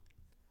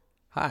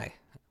Hi,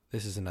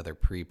 this is another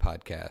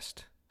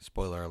pre-podcast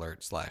spoiler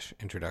alert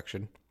 /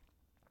 introduction.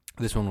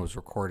 This one was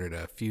recorded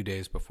a few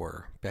days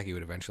before Becky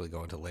would eventually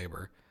go into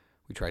labor.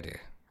 We tried to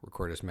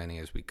record as many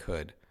as we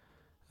could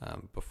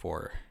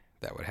before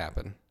that would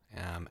happen.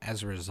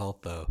 As a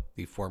result, though,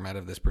 the format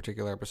of this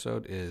particular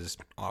episode is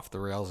off the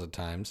rails at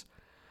times.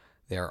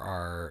 There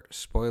are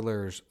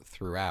spoilers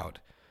throughout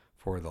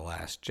for The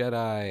Last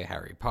Jedi,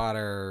 Harry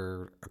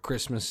Potter, A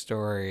Christmas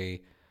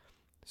Story.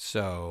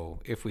 So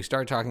if we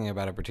start talking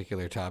about a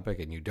particular topic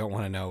and you don't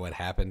want to know what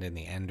happened in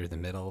the end or the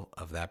middle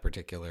of that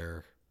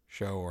particular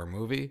show or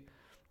movie,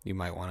 you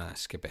might want to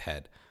skip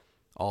ahead.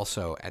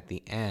 Also, at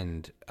the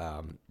end,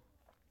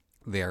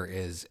 there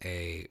is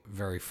a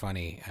very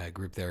funny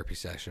group therapy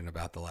session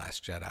about The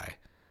Last Jedi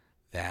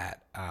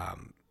that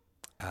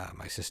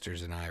my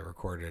sisters and I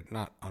recorded,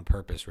 not on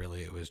purpose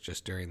really, it was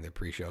just during the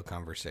pre-show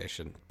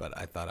conversation, but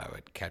I thought I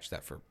would catch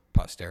that for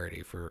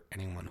posterity for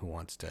anyone who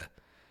wants to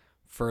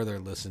further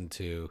listen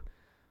to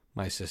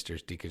my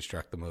sisters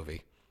deconstruct the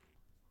movie.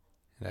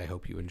 And I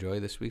hope you enjoy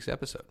this week's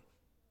episode.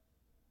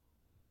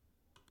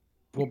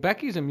 Well,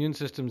 Becky's immune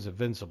system's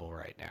invincible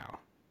right now.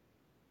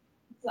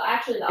 So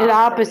actually the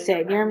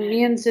opposite. Your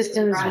immune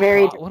system's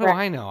very What do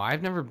I know?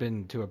 I've never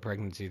been to a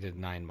pregnancy to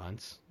 9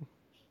 months.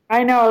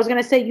 I know. I was going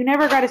to say, you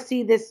never got to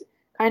see this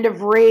kind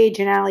of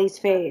rage in Allie's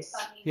face.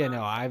 Yeah,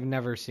 no, I've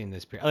never seen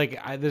this.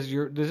 This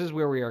is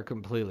where we are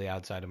completely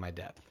outside of my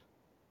depth.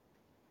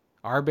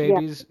 Our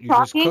babies, you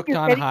just cooked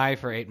on high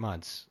for 8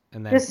 months.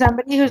 And then to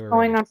somebody who's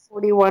going on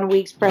 41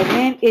 weeks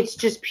pregnant, it's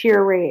just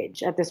pure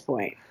rage at this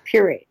point.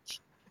 Pure rage.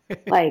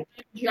 Like,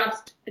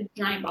 just a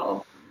giant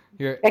ball.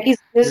 Becky,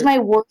 this is my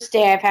worst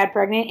day I've had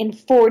pregnant in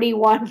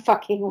 41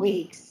 fucking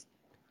weeks.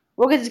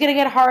 Well, because it's going to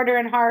get harder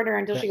and harder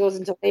until she goes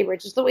into labor.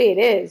 It's just the way it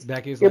is.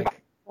 Becky's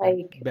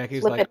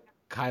like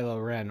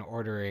Kylo Ren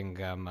ordering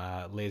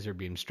laser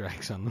beam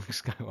strikes on Luke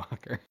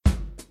Skywalker.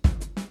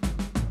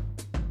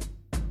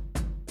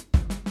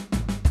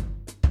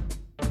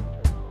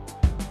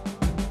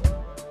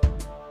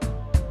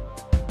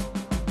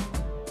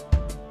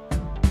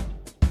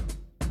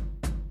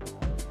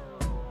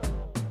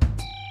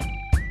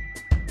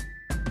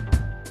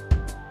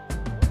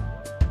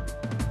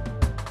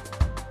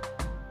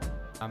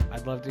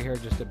 I'd love to hear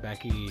just a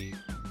Becky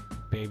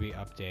baby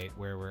update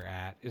where we're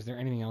at. Is there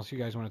anything else you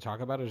guys want to talk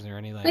about? Or is there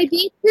any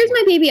Here's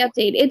my baby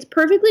update. It's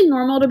perfectly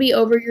normal to be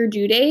over your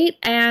due date,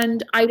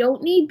 and I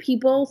don't need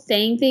people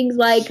saying things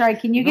like, "Sorry,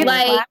 can you get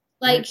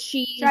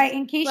she's Sorry,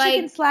 in case she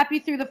can slap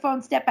you through the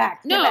phone, step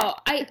back.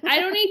 I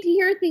don't need to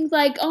hear things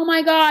like, oh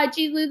my god,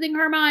 she's losing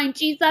her mind,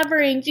 she's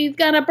suffering, she's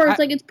gonna burst.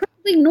 It's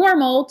perfectly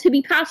normal to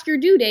be past your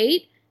due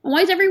date. And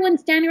why is everyone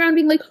standing around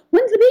being like,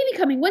 when's the baby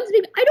coming? When's the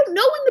baby? I don't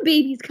know when the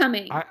baby's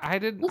coming. I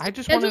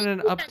just wanted an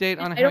update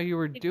on how you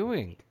were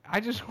doing. I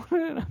just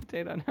wanted an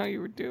update on how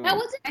you were doing. That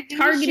wasn't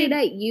targeted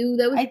at you.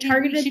 That was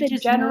targeted at the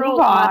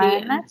general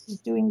audience. That's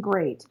doing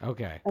great.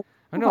 Okay.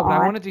 I know, but I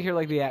wanted to hear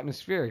like the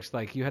atmospherics,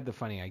 like you had the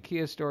funny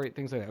IKEA story,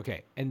 things like that.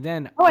 Okay, and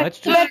then let's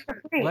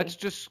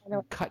just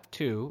cut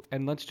to,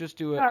 and let's just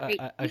do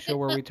a show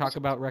where we talk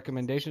about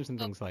recommendations and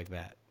things like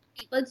that.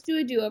 Let's do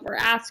a do-over.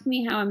 Ask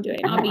me how I'm doing.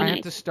 I'll be nice. I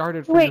have to start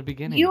it from the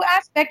beginning. You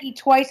asked Becky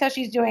twice how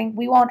she's doing.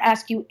 We won't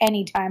ask you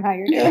anytime how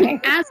you're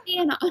doing. Ask me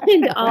and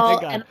all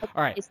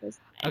right.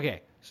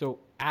 Okay, so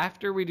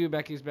after we do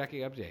Becky's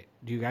Becky update,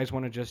 do you guys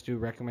want to just do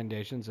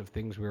recommendations of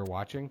things we were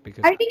watching?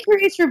 Because I'd be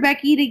curious for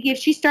Becky to give.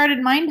 She started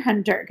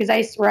Mindhunter because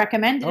I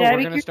recommended it. Oh,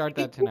 we're going to start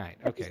that tonight.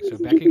 Okay, so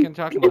Becky can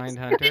talk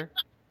Mindhunter.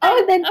 Oh,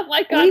 and then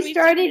we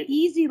started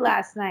Easy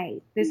last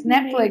night. This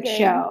Netflix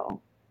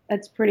show.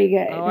 That's pretty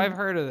good. Oh, I've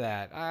heard of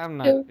that. I'm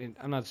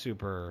not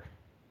super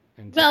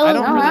into I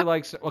don't really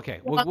like.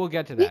 Okay, we'll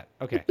get to that.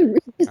 Okay.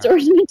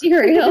 Source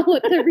material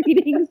with the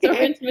reading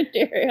source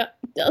material.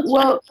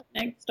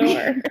 Next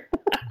door.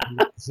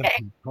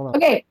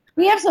 Okay,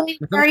 we have something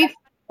very.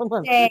 Hold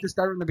on. Just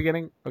start from the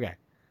beginning. Okay.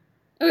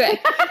 This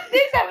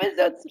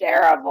episode's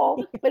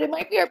terrible, but it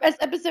might be our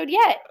best episode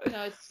yet.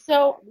 No,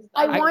 so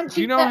I want you.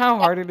 Do you know how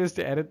hard it is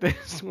to edit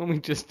this when we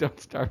just don't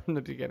start from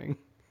the beginning?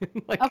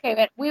 Okay,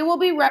 but we will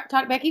be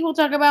Becky will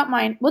talk about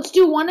mine. Let's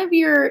do one of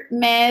your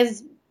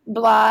mez,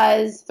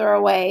 blahs,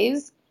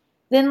 throwaways.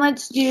 Then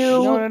let's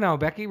do. No.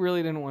 Becky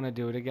really didn't want to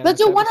do it again. Let's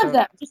do one of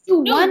them. Just do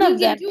one of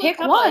them. Pick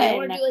one. I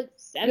want to do like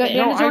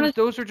 7.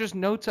 Those are just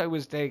notes I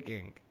was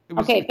taking.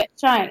 Okay, but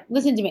Shine,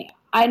 listen to me.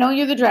 I know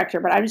you're the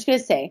director, but I'm just going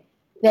to say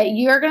that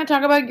you're going to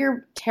talk about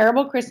your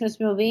terrible Christmas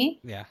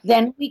movie. Yeah.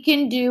 Then we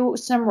can do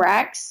some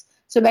recs.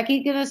 So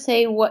Becky's going to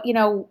say what,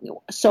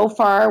 so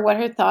far, what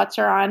her thoughts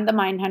are on the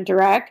Mindhunter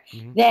rec.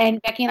 Mm-hmm. Then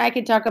Becky and I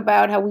can talk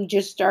about how we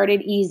just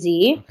started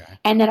Easy. Okay.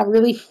 And then a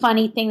really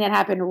funny thing that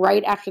happened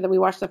right after that we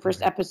watched the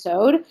first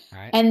episode.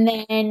 Right. And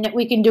then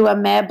we can do a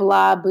meh,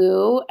 blah,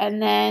 boo. And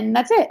then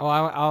that's it. Oh,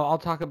 I'll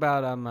talk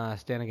about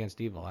Stand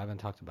Against Evil. I haven't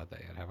talked about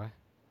that yet, have I?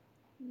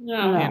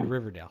 No. And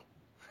Riverdale.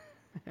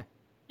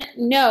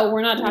 No,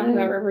 we're not talking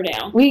about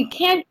Riverdale. We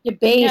can't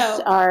debase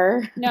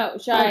our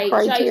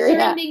criteria.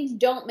 Certain things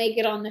don't make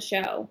it on the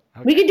show.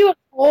 Okay. We can do a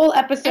whole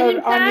episode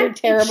on your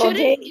terrible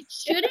day. It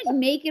shouldn't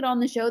make it on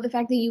the show. The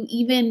fact that you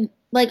even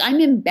I'm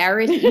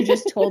embarrassed that you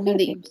just told me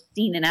that you've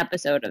seen an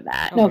episode of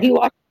that. No, he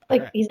watched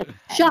he's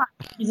a shot.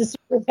 He's a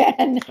super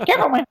fan.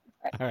 Careful, man.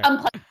 Right. I'm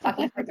playing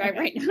fucking hard drive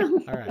right now.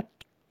 All right.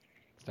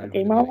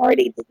 Okay, Mom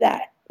already did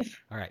that.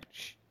 All right.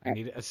 Shh. I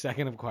need a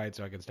second of quiet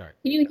so I can start.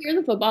 Can you hear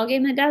the football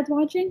game that Dad's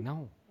watching?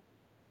 No.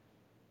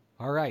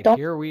 All right,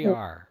 here we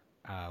are.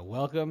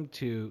 Welcome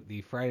to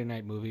the Friday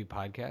Night Movie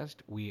Podcast.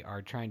 We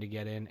are trying to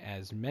get in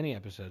as many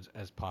episodes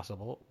as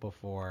possible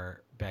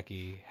before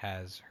Becky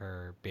has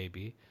her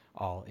baby,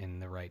 all in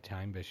the right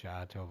time,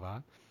 Bisha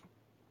Tova.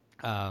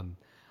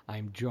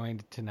 I'm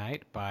joined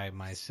tonight by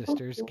my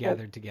sisters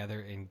gathered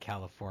together in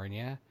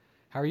California.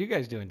 How are you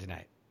guys doing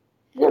tonight?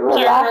 We're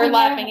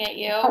laughing at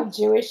you. How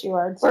Jewish you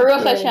are.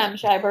 Baruch Hashem,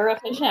 Shai. Baruch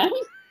Hashem.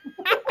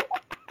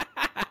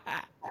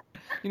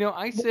 You know,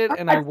 I sit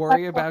and I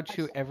worry about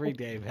you every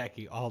day,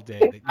 Becky, all day,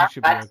 that you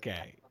should be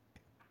okay.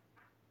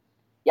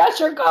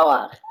 Yasher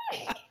Koach.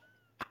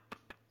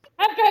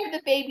 After I have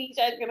the baby,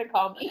 Shai's going to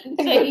call me and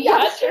say,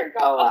 Yasher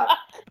Koach.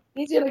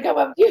 He's going to come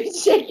up to you and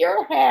shake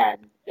your hand.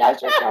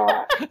 Yasher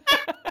Koach.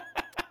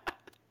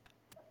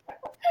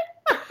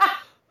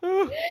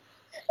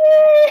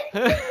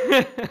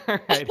 All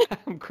right,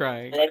 I'm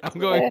crying. I'm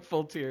going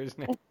full tears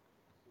now.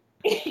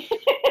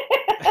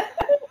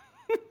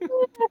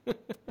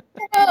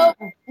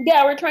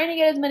 Yeah, we're trying to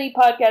get as many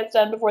podcasts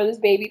done before this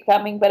baby's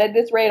coming, but at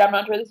this rate, I'm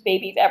not sure this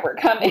baby's ever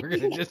coming.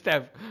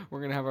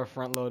 We're gonna have a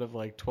front load of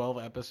 12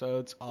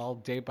 episodes, all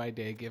day by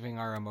day, giving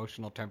our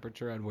emotional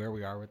temperature on where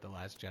we are with The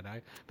Last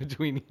Jedi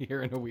between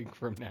here and a week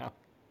from now.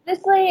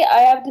 Honestly, I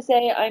have to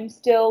say I'm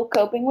still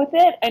coping with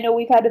it. I know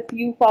we've had a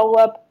few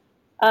follow-up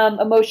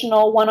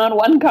emotional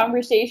one-on-one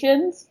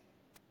conversations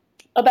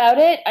about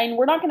it, and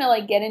we're not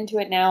gonna get into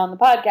it now on the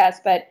podcast,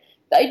 but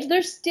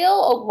there's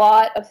still a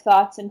lot of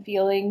thoughts and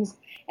feelings,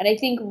 and I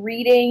think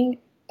reading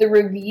the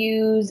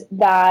reviews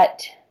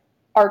that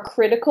are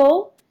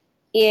critical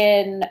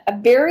in a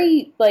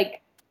very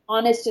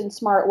honest and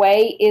smart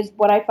way is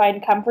what I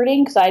find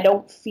comforting, because I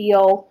don't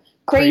feel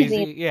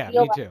crazy. Yeah,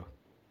 me too.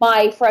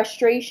 My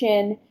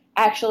frustration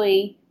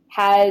actually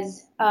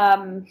has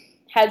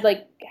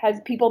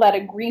people that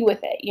agree with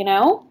it,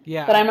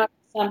 Yeah. But I'm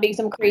not being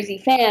some crazy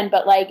fan,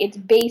 but it's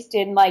based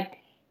in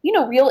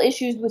real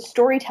issues with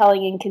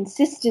storytelling and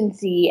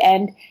consistency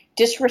and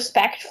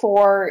disrespect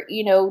for,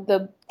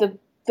 the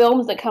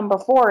films that come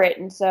before it.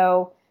 And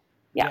so,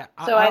 yeah.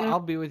 So I'll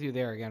be with you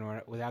there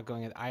again without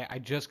going in. I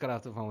just got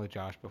off the phone with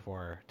Josh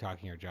before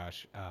talking here,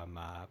 Josh,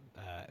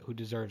 who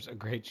deserves a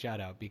great shout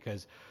out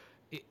because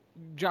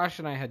Josh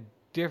and I had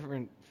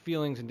different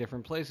feelings in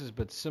different places,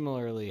 but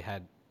similarly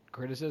had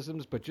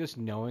criticisms, but just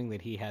knowing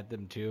that he had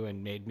them too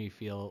and made me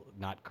feel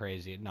not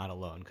crazy, not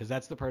alone, because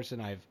that's the person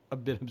I've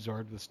been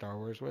absorbed with Star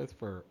Wars with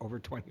for over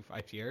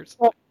 25 years.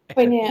 Well,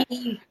 did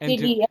he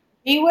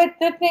agree with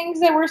the things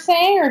that we're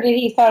saying, or did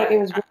he thought it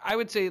was? I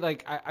would say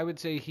I would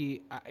say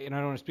he, and I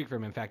don't want to speak for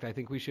him. In fact, I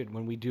think we should,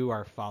 when we do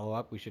our follow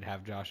up, we should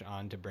have Josh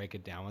on to break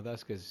it down with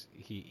us, because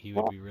he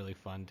would be really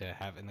fun to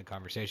have in the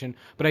conversation.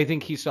 But I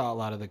think he saw a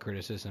lot of the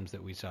criticisms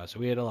that we saw, so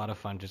we had a lot of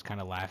fun just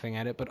kind of laughing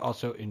at it, but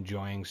also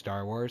enjoying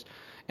Star Wars.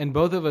 And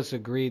both of us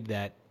agreed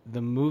that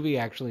the movie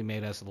actually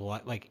made us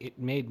it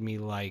made me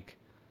like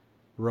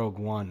Rogue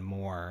One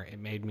more. It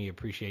made me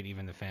appreciate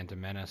even the Phantom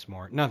Menace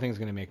more. Nothing's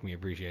going to make me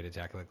appreciate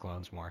Attack of the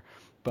Clones more.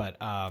 But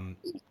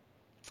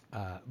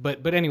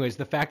anyways,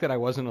 the fact that I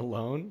wasn't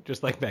alone,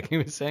 just like Becky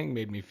was saying,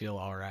 made me feel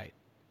all right.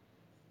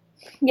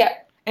 Yeah.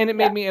 And it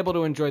made me able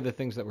to enjoy the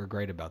things that were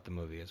great about the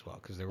movie as well,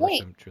 because there were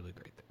some truly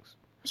great things.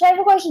 So I have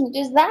a question.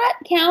 Does that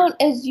count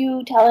as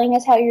you telling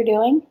us how you're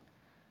doing?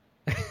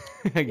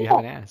 You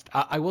haven't asked.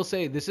 I will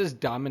say this has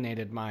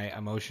dominated my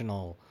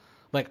emotional.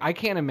 I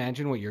can't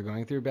imagine what you're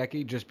going through,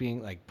 Becky, just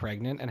being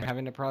pregnant and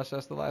having to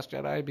process The Last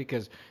Jedi,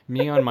 because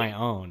me on my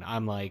own,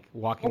 I'm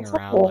walking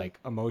around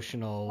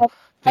emotional,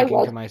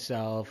 thinking to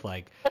myself,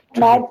 trying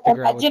to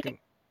figure out what's going.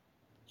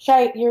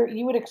 Shai,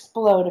 you would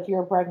explode if you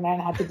were pregnant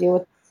and had to deal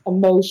with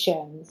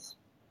emotions.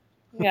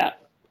 Yeah.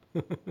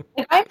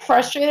 I'm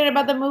frustrated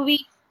about the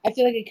movie. I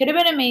feel like it could have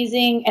been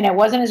amazing, and it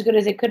wasn't as good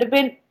as it could have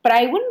been. But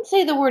I wouldn't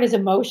say the word is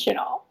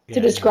emotional to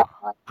describe.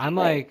 No.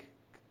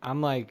 I'm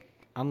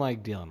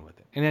dealing with it.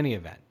 In any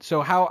event,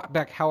 so how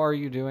are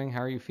you doing?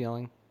 How are you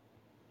feeling?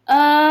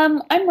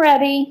 I'm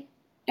ready.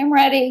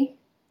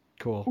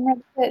 Cool. I'm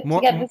ready to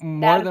get this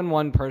more than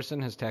one person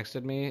has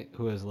texted me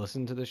who has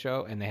listened to the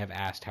show, and they have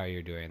asked how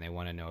you're doing. They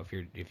want to know if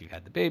you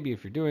had the baby,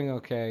 if you're doing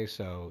okay.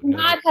 So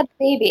not had the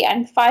baby.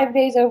 I'm 5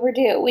 days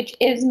overdue, which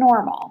is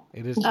normal.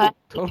 It is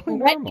totally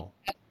normal.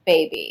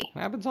 Baby. It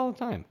happens all the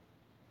time.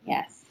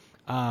 Yes.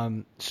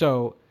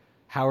 So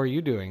how are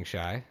you doing,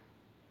 Shai?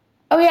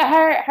 Oh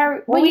yeah, how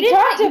well, we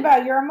talked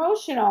about you're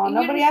emotional.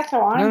 Nobody asked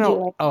how I'm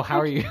doing. Oh, how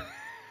are you?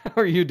 How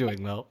are you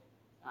doing, Mel?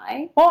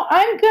 Well,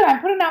 I'm good.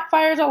 I'm putting out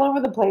fires all over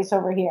the place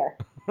over here.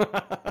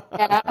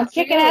 Yeah, I'm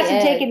kicking ass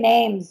and taking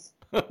names,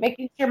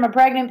 making sure my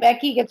pregnant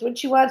Becky gets what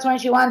she wants when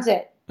she wants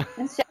it.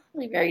 That's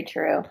definitely very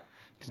true.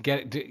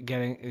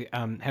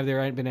 Have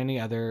there been any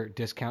other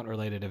discount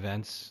related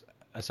events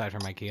aside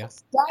from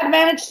IKEA? Dad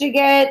managed to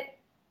get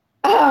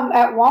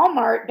at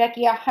Walmart,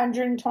 Becky,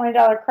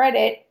 $120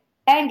 credit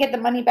and get the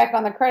money back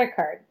on the credit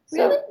card.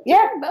 So, really?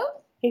 Yeah,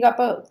 both. He got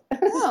both.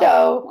 Oh,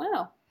 So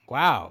wow.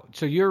 Wow.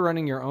 So you're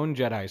running your own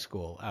Jedi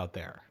school out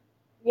there.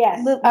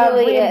 Yes,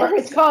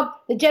 it's called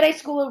the Jedi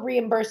School of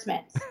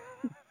Reimbursements.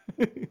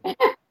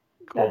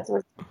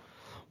 Cool.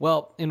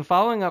 Well, in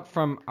following up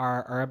from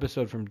our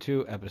episode from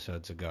 2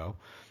 episodes ago,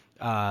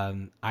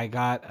 I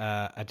got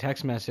a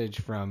text message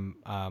from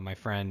my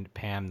friend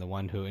Pam, the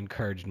one who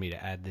encouraged me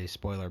to add the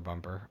spoiler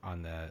bumper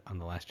on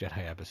the Last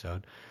Jedi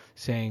episode,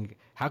 saying,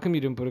 "How come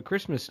you didn't put A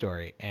Christmas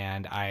Story?"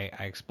 And I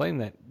explained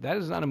that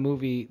is not a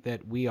movie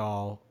that we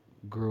all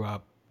grew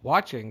up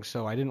watching,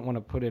 so I didn't want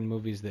to put in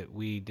movies that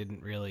we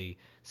didn't really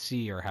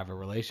see or have a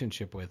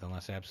relationship with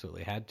unless I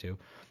absolutely had to.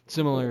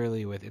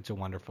 Similarly with It's a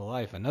Wonderful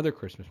Life, another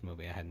Christmas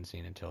movie I hadn't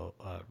seen until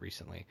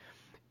recently.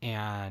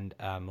 And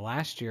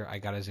last year I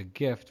got as a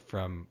gift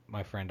from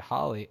my friend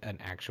Holly an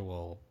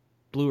actual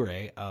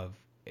Blu-ray of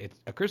It's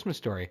a Christmas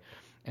Story.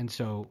 And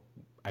so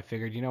I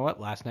figured, you know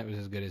what, last night was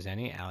as good as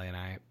any. Allie and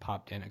I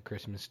popped in A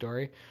Christmas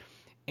Story.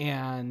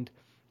 And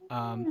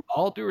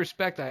all due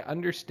respect, I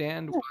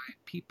understand why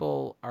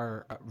people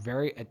are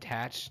very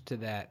attached to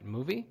that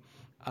movie.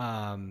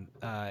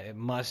 It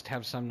must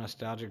have some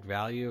nostalgic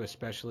value,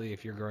 especially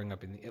if you're growing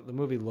up the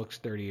movie looks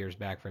 30 years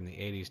back from the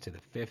 80s to the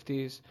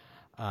 50s.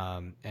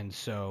 And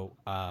so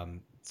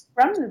it's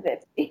from the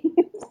 50s.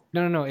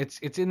 No.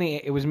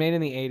 It was made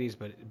in the 80s,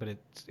 but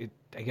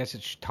I guess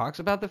it talks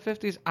about the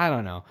 50s. I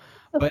don't know.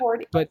 The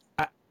 40s. But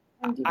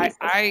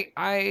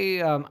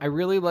I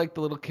really liked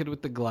the little kid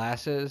with the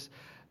glasses.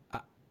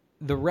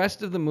 The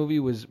rest of the movie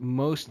was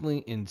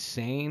mostly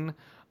insane.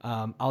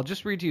 I'll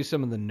just read to you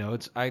some of the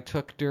notes I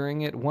took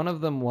during it. One of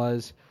them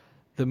was,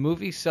 the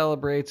movie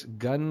celebrates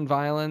gun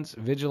violence,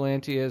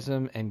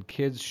 vigilantism, and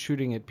kids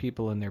shooting at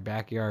people in their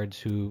backyards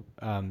who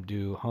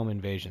do home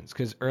invasions.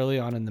 Because early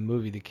on in the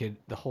movie,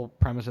 the whole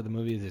premise of the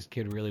movie is this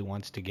kid really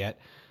wants to get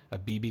a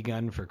BB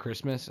gun for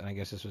Christmas, and I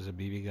guess this was a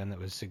BB gun that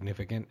was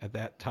significant at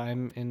that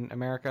time in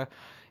America.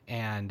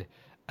 And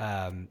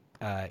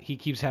he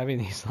keeps having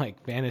these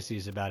like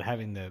fantasies about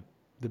having the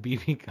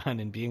BB gun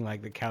and being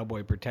like the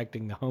cowboy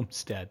protecting the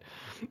homestead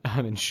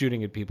and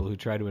shooting at people who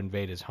try to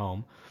invade his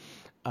home.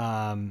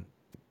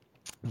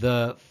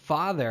 The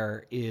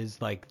father is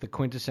like the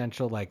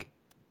quintessential like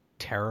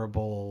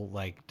terrible,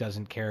 like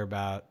doesn't care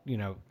about,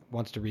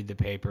 wants to read the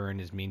paper and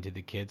is mean to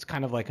the kids,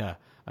 kind of like a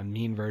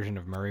mean version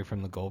of Murray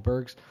from the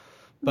Goldbergs.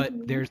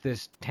 But there's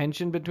this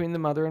tension between the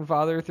mother and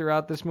father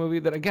throughout this movie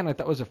that, again, I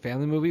thought was a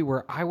family movie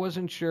where I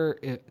wasn't sure,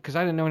 because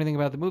I didn't know anything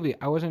about the movie,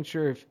 I wasn't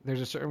sure if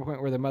there's a certain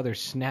point where the mother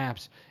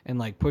snaps and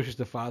like pushes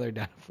the father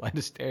down a flight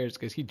of stairs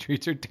because he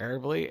treats her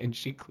terribly and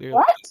she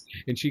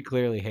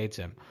clearly hates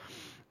him.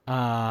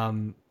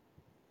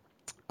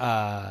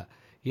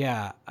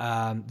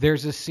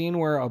 There's a scene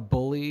where a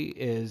bully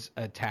is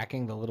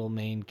attacking the little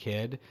Maine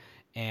kid,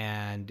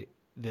 and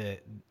the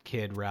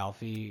kid,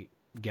 Ralphie,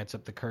 gets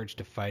up the courage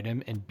to fight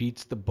him and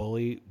beats the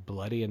bully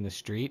bloody in the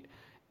street.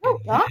 And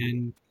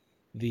then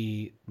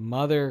the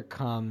mother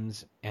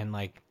comes and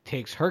like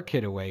takes her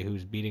kid away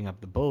who's beating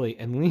up the bully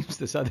and leaves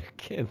this other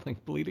kid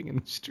like bleeding in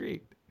the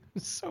street.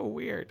 It's so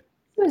weird.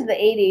 It was the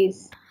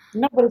 80s.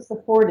 No, but it's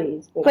the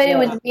 40s. But it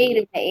was made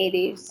in the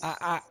 80s.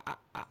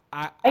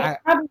 I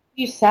probably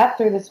you sat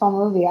through this whole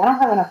movie. I don't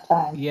have enough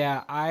time.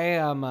 Yeah, I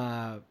am.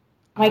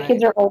 My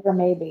kids are older,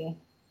 maybe.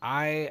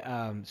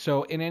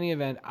 So in any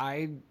event,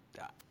 I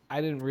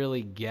didn't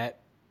really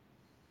get.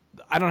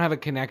 I don't have a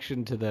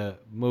connection to the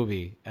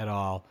movie at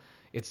all.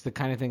 It's the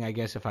kind of thing I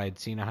guess if I had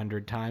seen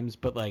 100 times,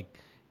 but like,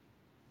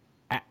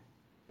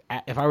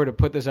 if I were to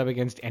put this up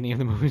against any of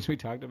the movies we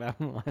talked about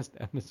in the last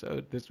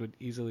episode, this would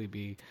easily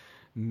be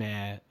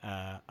meh.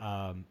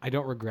 I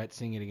don't regret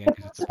seeing it again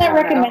because it's. I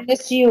recommend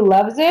this to you.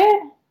 Loves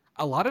it.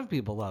 A lot of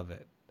people love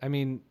it. I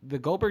mean, the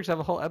Goldbergs have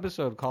a whole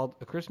episode called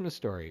A Christmas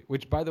Story,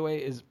 which, by the way,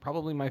 is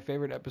probably my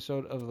favorite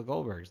episode of the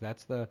Goldbergs.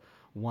 That's the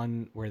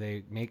one where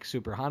they make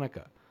Super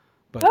Hanukkah.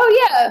 But,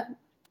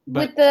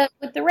 with the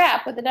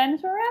rap, with the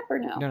dinosaur rap, or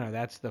no? No,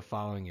 that's the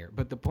following year.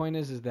 But the point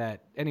is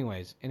that,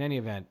 anyways, in any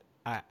event,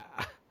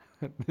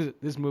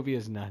 this movie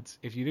is nuts.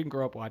 If you didn't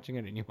grow up watching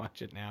it and you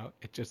watch it now,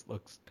 it just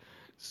looks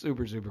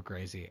super, super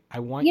crazy. I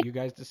want you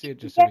guys to see it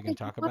just so we can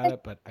talk about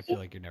it, but I feel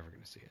like you're never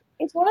going to see it.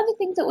 It's one of the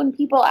things that when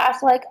people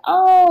ask, like,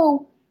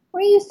 oh, were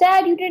you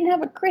sad you didn't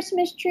have a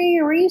Christmas tree,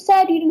 or were you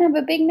sad you didn't have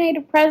a big night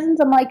of presents?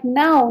 I'm like,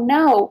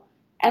 no.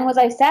 And was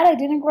I sad I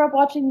didn't grow up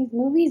watching these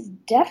movies?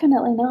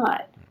 Definitely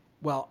not.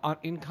 Well,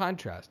 in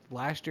contrast,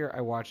 last year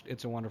I watched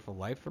It's a Wonderful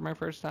Life for my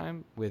first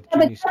time with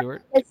Jimmy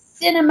Stewart.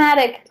 It's a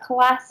cinematic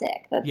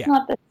classic. That's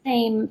not the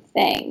same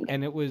thing.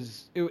 And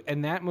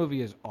and that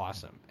movie is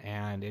awesome,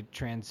 and it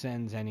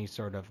transcends any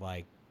sort of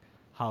like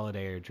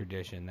holiday or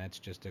tradition. That's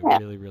just a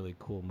really, really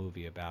cool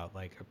movie about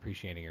like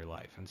appreciating your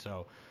life. And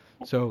so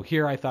So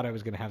here I thought I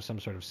was going to have some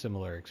sort of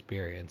similar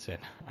experience, and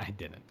I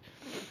didn't.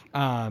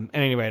 And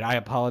anyway, I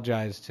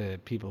apologize to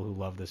people who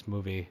love this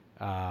movie.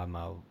 I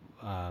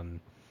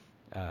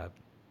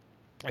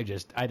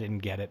didn't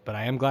get it, but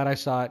I am glad I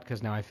saw it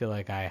because now I feel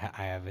like I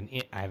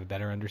have a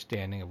better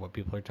understanding of what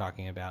people are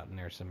talking about, and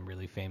there's some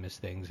really famous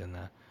things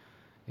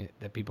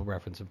that people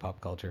reference in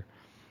pop culture.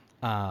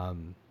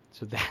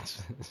 So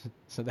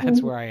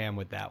that's where I am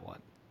with that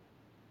one.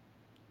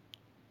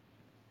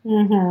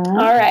 Mm-hmm.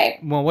 All right.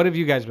 Well, what have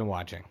you guys been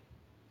watching?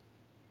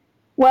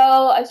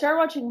 Well, I started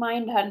watching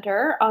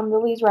Mindhunter on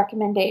Lily's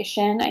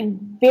recommendation.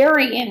 I'm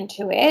very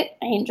into it.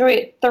 I enjoy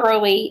it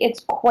thoroughly.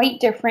 It's quite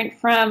different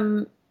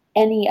from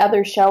any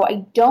other show.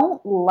 I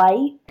don't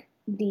like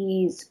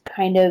these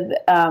kind of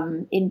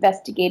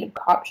investigative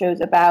cop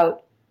shows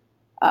about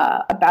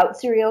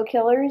serial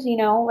killers,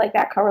 like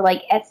that cover,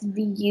 like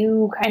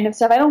SVU kind of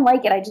stuff. I don't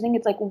like it. I just think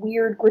it's like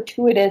weird,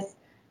 gratuitous.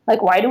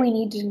 Like, why do we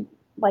need to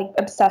like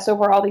obsess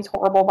over all these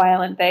horrible,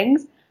 violent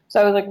things?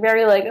 So I was like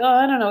very like, oh,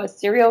 I don't know, a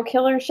serial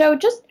killer show.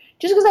 Just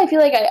because I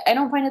feel like I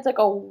don't find it's like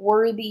a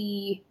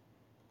worthy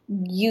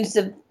use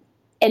of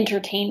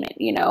entertainment,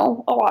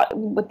 a lot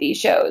with these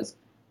shows.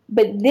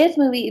 But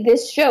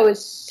this show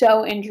is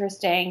so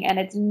interesting, and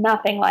it's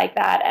nothing like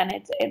that. And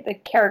the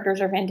characters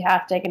are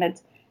fantastic, and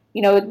it's,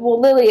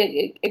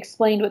 Lily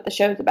explained what the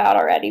show's about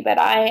already, but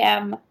I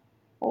am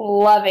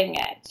loving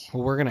it.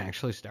 Well, we're gonna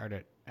actually start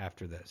it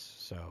after this,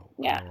 so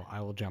yeah, I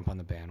will jump on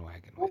the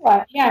bandwagon.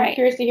 Yeah, I'm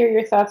curious to hear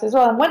your thoughts as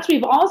well. And once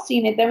we've all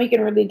seen it, then we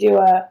can really do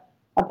a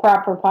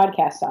proper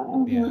podcast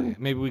on it. Yeah,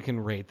 maybe we can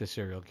rate the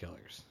serial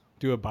killers.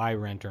 Do a buy,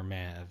 rent, or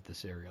man of the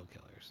serial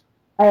killers.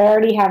 I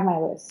already have my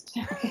list.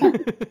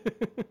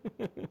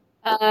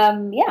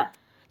 Yeah.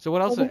 So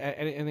what else?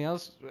 Anything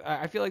else?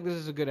 I feel like this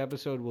is a good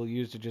episode we'll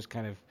use to just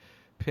kind of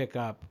pick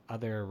up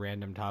other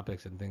random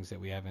topics and things that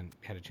we haven't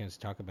had a chance to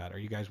talk about. Are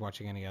you guys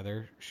watching any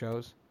other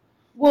shows?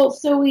 Well,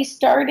 so we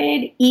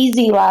started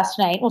Easy last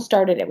night.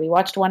 We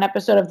watched one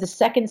episode of the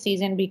second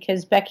season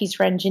because Becky's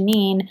friend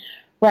Janine,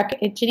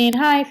 Janine,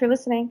 hi, if you're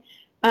listening,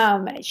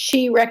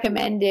 she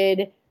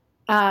recommended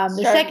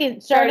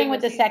starting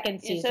with the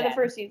second season. So the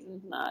first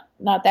season's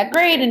not that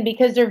great, and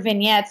because they're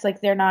vignettes,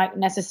 like they're not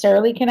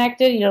necessarily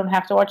connected. You don't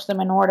have to watch them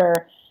in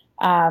order.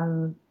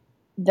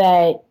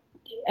 That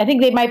I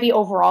think they might be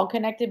overall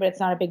connected, but it's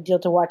not a big deal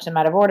to watch them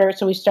out of order.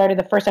 So we started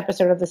the first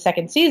episode of the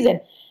second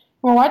season.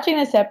 We're watching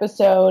this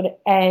episode,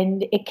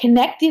 and it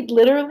connected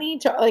literally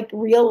to like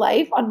real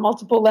life on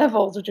multiple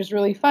levels, which is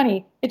really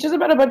funny. It's just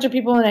about a bunch of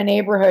people in a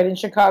neighborhood in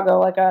Chicago,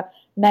 like a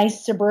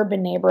nice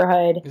suburban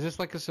neighborhood. Is this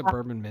like a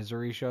suburban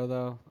misery show,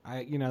 though?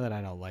 You know that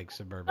I don't like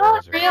suburban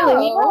misery.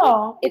 Really?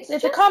 No, it's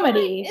a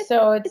comedy,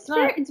 so it's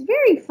not. It's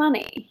very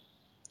funny.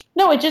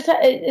 No, it's just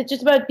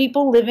about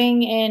people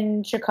living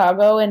in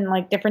Chicago in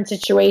like different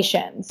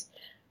situations,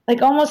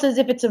 like almost as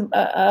if it's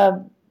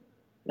almost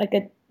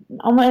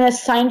in a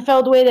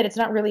Seinfeld way that it's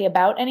not really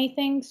about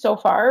anything so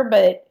far,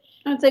 but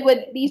it's like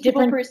what these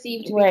people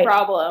perceive to be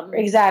problems.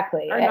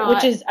 Exactly,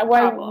 which is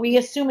why we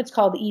assume it's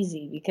called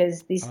Easy,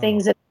 because these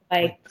things that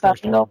like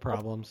fucking over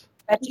problems.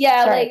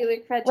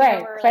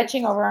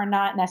 Fetching over are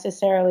not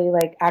necessarily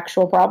like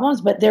actual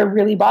problems, but they're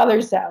really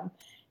bothersome.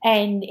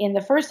 And in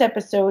the first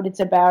episode, it's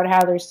about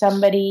how there's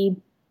somebody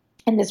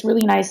in this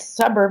really nice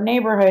suburb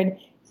neighborhood.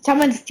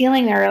 Someone's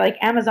stealing their like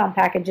Amazon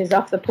packages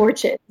off the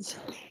porches.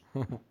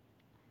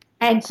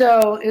 And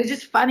so it was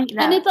just funny.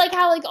 And it's like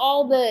how like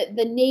all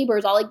the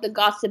neighbors, all like the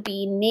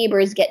gossipy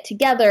neighbors get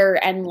together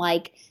and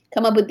like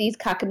come up with these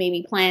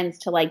cockamamie plans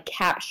to like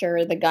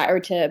capture the guy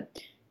or to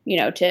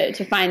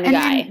find the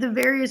guy. And the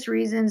various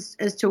reasons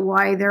as to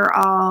why they're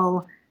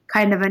all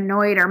kind of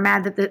annoyed or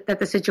mad that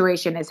the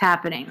situation is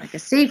happening, like a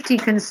safety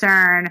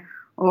concern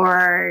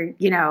or,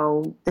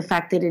 the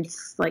fact that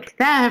it's like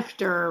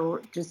theft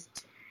or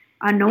just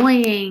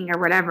annoying or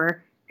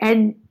whatever.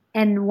 And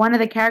one of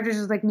the characters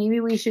is like, maybe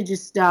we should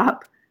just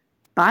stop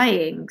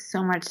buying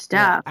so much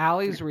stuff. Yeah,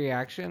 Allie's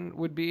reaction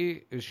would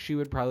be, she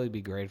would probably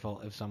be grateful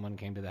if someone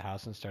came to the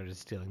house and started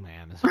stealing my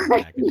Amazon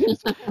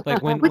packages.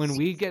 Like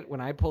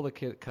when I pull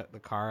the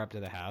car up to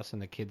the house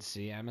and the kids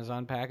see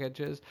Amazon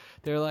packages,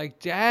 they're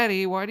like,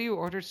 Daddy, why do you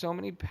order so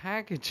many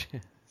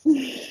packages?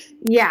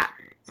 Yeah.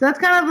 So that's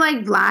kind of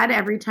like Vlad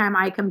every time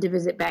I come to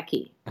visit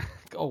Becky.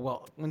 Oh,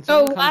 well, when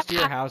someone comes to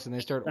your house and they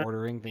start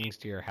ordering things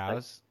to your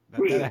house,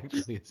 that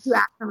actually is. You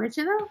ask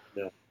permission though?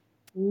 Yeah.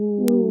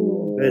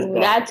 Ooh,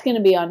 that's going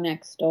to be on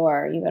Next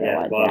Door. You better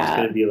watch Bob's that.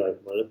 Going to be like,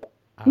 what?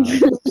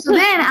 So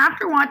then,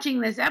 after watching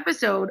this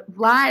episode,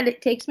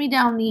 Vlad takes me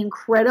down the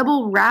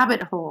incredible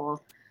rabbit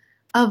hole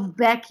of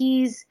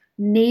Becky's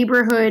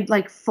neighborhood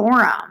like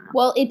forum.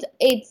 Well,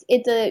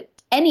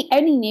 any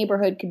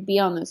neighborhood could be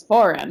on this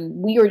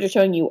forum. We were just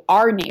showing you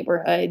our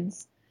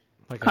neighborhoods.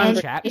 Like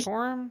a chat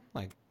forum,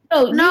 like.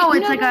 No,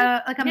 it's like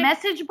a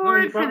message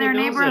board for their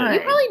neighborhood.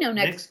 You probably know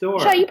Nextdoor.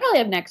 Nextdoor. You probably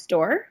have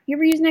Nextdoor. You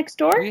ever use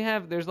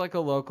Nextdoor? There's like a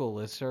local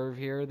listserv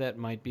here that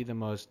might be the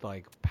most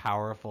like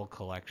powerful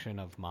collection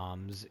of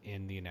moms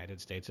in the United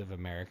States of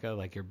America.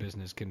 Like your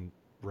business can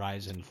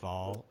rise and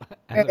fall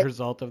as a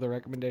result of the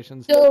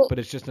recommendations. But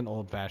it's just an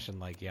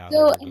old-fashioned Yahoo.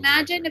 So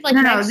imagine if this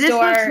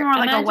looks more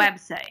like a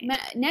website.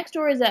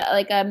 Nextdoor is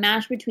a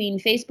mash between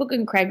Facebook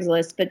and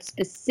Craigslist, but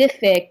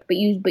specific.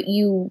 But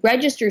you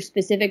register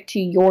specific to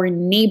your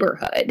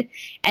neighborhood,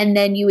 and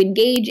then you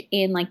engage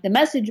in the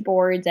message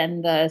boards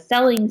and the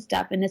selling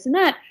stuff and this and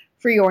that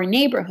for your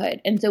neighborhood.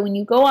 And so when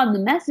you go on the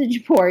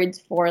message boards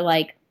for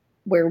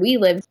where we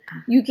live,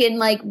 you can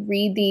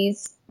read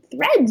these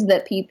threads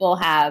that people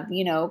have,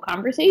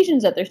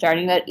 conversations that they're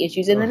starting about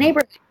issues in the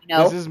neighborhood.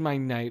 This is my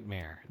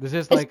nightmare. This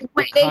is like a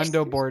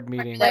condo board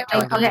meeting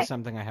turned into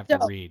something I have to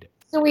read.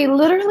 So we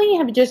literally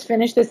have just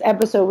finished this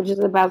episode, which is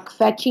about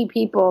fetchy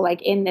people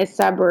in this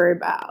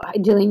suburb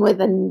dealing with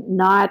a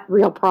not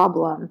real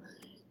problem.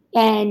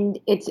 And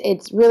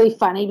it's really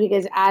funny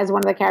because as one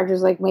of the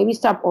characters maybe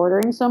stop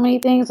ordering so many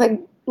things.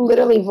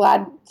 Literally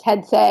Vlad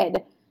had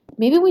said,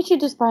 maybe we should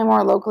just buy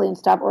more locally and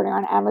stop ordering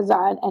on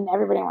Amazon. And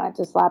everybody wanted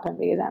to slap him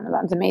because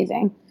Amazon's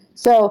amazing.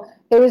 So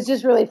it was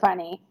just really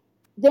funny.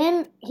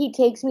 Then he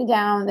takes me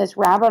down this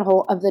rabbit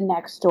hole of the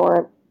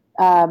Nextdoor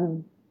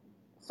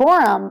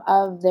forum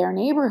of their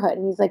neighborhood.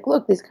 And he's like,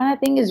 look, this kind of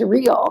thing is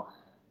real.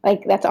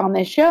 That's on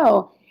this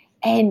show.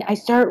 And I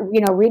start,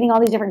 reading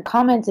all these different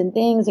comments and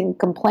things and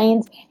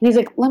complaints. And he's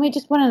like, let me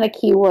just put in a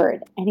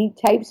keyword. And he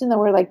types in the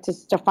word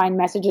to find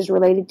messages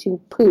related to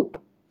poop.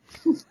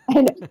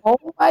 And oh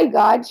my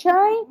God,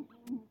 Shai,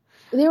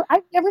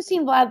 I've never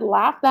seen Vlad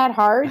laugh that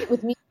hard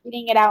with me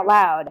reading it out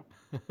loud.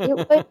 It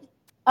was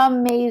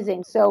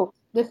amazing. So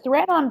the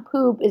thread on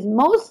poop is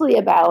mostly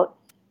about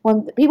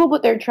when people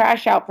put their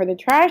trash out for the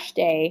trash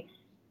day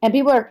and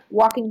people are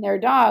walking their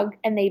dog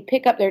and they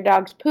pick up their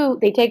dog's poop,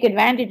 they take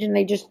advantage and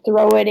they just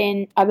throw it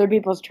in other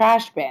people's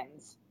trash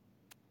bins.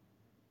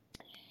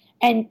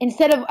 And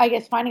instead of,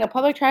 finding a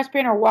public trash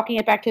bin or walking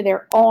it back to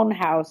their own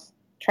house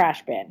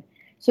trash bin.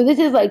 So this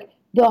is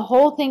the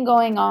whole thing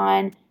going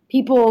on.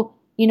 People,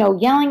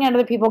 yelling at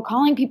other people,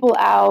 calling people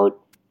out,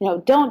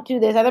 don't do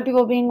this. Other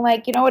people being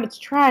like, you know what, it's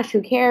trash.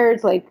 Who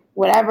cares?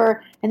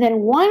 Whatever. And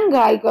then one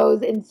guy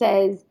goes and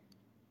says,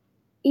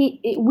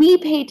 we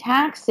pay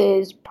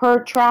taxes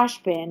per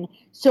trash bin.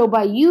 So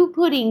by you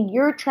putting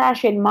your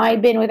trash in my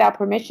bin without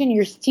permission,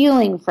 you're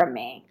stealing from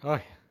me. Oh.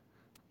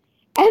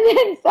 And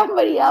then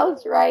somebody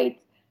else writes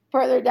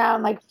further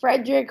down,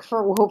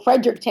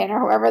 Fredericton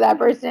or whoever that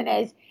person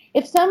is.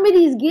 If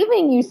somebody's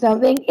giving you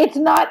something, it's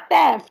not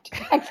theft!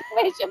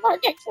 Exclamation mark,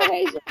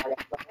 exclamation mark,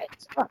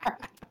 exclamation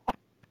mark.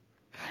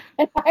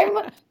 And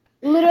I'm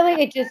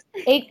literally,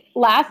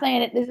 last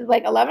night, this is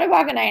 11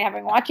 o'clock at night,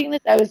 having watching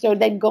this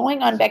episode, then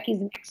going on Becky's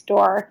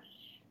Nextdoor.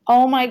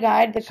 Oh my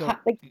God, the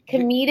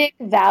comedic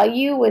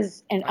value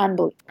was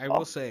unbelievable. I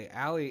will say,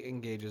 Allie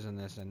engages in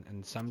this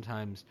and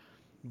sometimes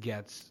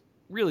gets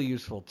really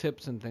useful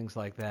tips and things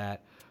like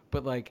that.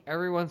 But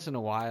every once in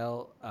a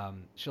while,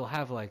 she'll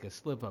have a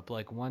slip up.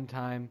 One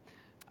time,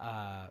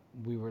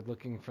 we were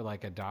looking for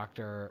a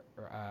doctor.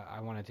 I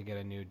wanted to get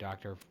a new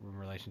doctor in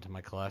relation to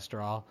my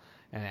cholesterol,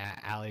 and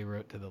Allie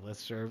wrote to the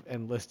listserv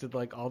and listed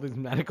all these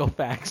medical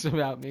facts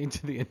about me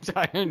to the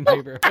entire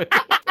neighborhood.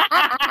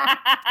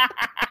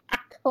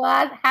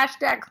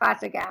 Hashtag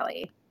classic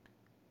Allie.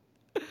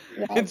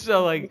 And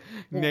so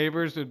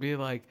neighbors would be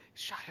like,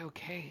 "Shai,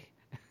 okay?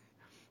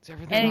 Is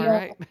everything all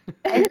right?"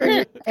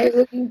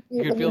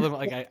 You can feel them.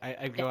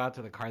 I go out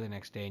to the car the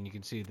next day, and you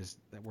can see this.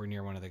 That we're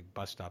near one of the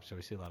bus stops, so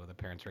we see a lot of the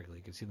parents regularly.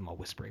 You can see them all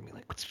whispering me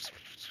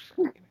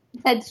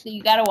That's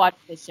you got to watch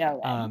the show.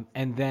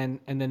 And then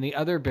the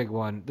other big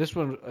one. This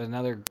one,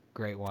 another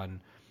great one,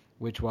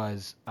 which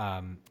was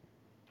at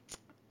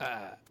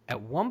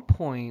one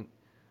point.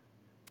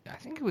 I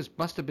think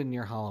must have been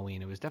near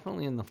Halloween. It was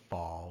definitely in the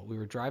fall. We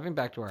were driving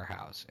back to our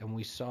house, and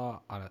we saw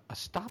on a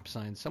stop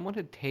sign someone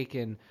had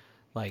taken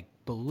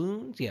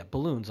balloons,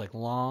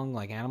 long,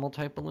 animal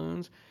type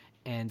balloons,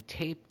 and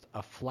taped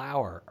a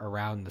flower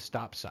around the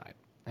stop sign.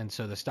 And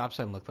so the stop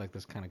sign looked like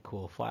this kind of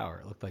cool flower.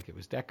 It looked like it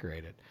was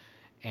decorated.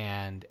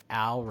 And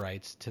Al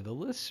writes to the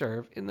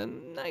listserv in the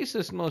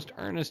nicest, most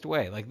earnest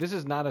way. This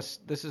is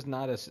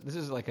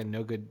a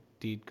no good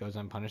deed goes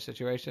unpunished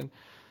situation.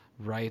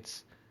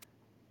 Writes,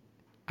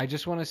 I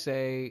just want to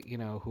say,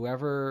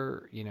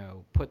 whoever,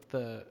 put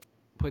the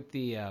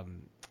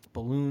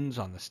balloons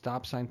on the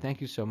stop sign.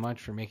 Thank you so much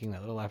for making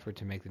that little effort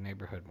to make the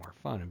neighborhood more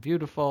fun and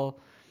beautiful.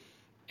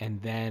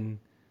 And then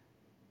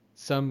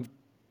some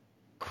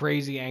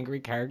crazy angry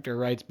character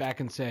writes back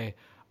and say,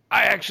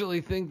 I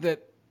actually think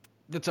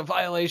that's a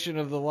violation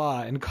of the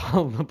law, and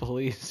call the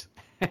police.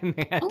 And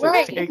they had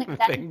to take the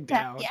thing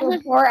down. So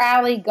poor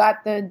Allie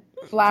got the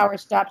flower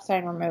stop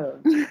sign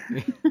removed.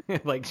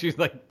 She's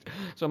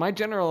so my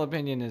general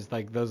opinion is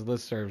those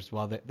listservs,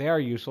 while they are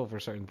useful for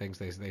certain things,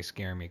 they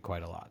scare me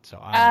quite a lot.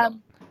 So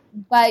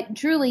but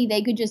truly,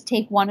 they could just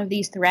take one of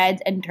these threads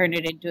and turn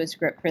it into a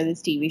script for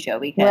this TV show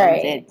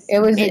because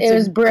it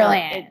was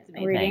brilliant.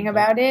 Reading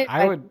about it,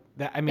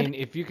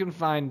 if you can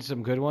find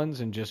some good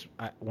ones and just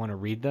want to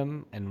read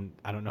them, and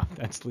I don't know if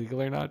that's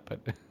legal or not, but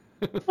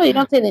Well, you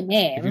don't say the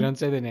name. If you don't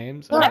say the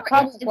names, it's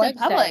a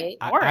public.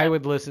 I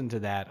would listen to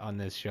that on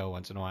this show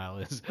once in a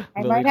while.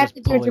 I might have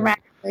to do a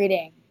dramatic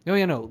reading.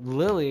 No,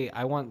 Lily.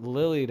 I want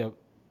Lily to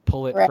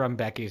pull it from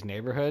Becky's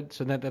neighborhood,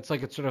 so that's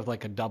like it's sort of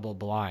like a double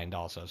blind,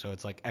 also. So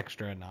it's like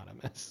extra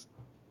anonymous.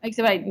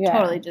 Except I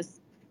totally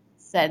just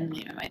said the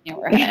name of my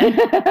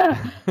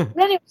neighborhood.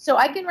 Anyway, so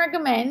I can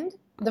recommend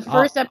the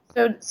first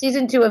episode,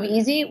 season 2 of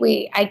Easy.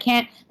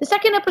 The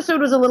second episode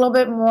was a little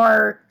bit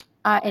more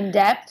in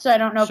depth, so I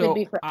don't know if it'd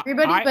be for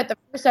everybody, but the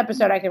first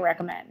episode I can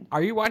recommend.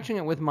 Are you watching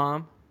it with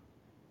Mom?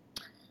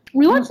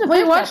 We watched the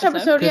first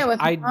episode, with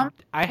Mom.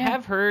 I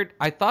have heard,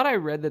 I thought I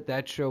read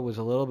that show was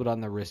a little bit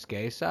on the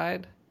risque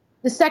side.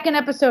 The second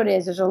episode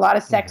there's a lot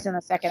of sex in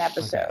the second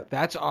episode. Okay.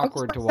 That's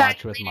awkward to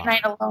watch with Mom.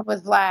 Night alone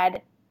with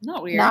Vlad.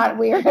 Not weird. Not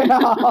weird at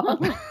all.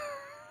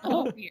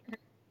 Weird.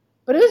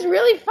 But it was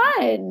really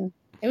fun.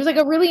 It was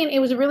a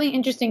really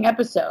interesting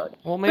episode.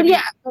 Well, maybe.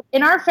 But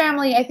in our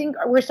family, I think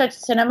we're such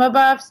cinema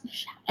buffs,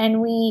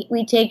 and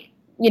we take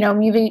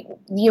movie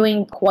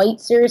viewing quite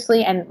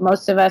seriously, and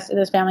most of us in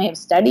this family have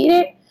studied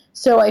it.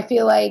 So I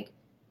feel like,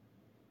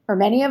 for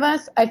many of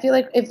us,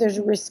 if there's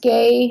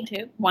risque,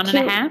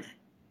 1.5.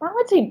 I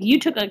would say you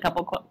took a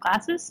couple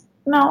classes.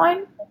 No,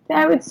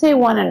 I would say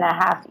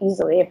 1.5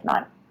 easily, if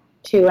not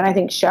 2. And I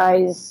think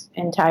Shai's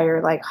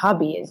entire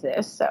hobby is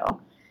this.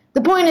 So the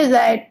point is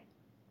that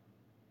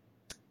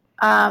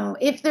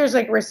if there's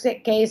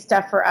risque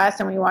stuff for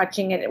us and we're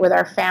watching it with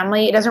our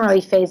family, it doesn't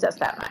really faze us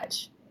that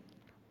much.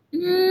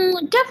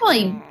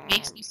 Definitely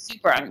makes me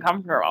super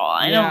uncomfortable.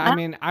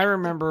 I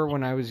remember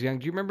when I was young.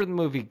 Do you remember the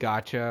movie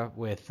Gotcha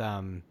with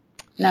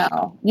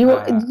No, you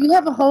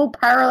have a whole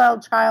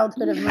parallel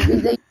childhood of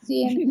movies that you've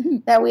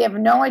seen that we have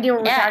no idea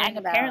what we're talking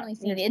about. Apparently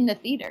seen it in the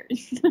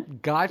theaters.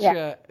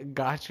 Gotcha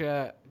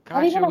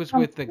was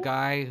with the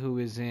guy who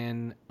was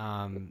in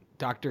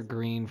Dr.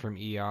 Green from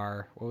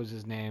ER. What was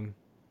his name?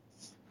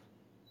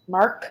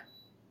 Mark?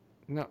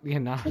 No,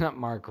 not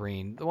Mark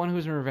Green. The one who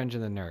was in Revenge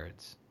of the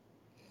Nerds.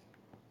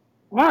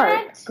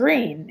 Mark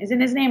Green.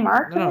 Isn't his name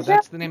Mark? No,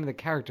 that's the name of the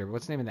character.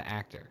 What's the name of the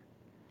actor?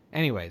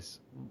 Anyways,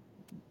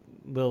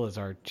 Lil is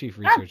our chief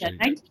researcher.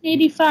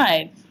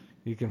 1985.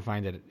 You can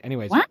find it.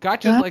 Anyways,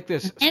 Gotcha's like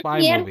this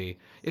spy movie.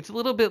 It's a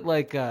little bit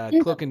like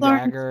Cloak and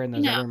Dagger and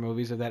those other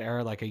movies of that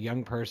era. Like a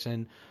young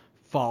person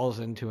falls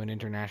into an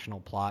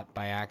international plot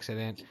by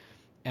accident.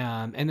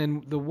 And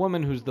then the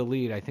woman who's the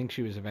lead, I think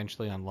she was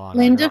eventually on Law & Order.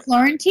 Linda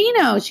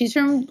Florentino. She's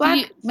from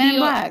Men in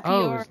Black.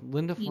 Oh,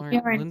 Linda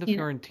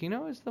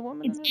Fiorentino is the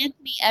woman? It's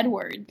Anthony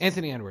Edwards.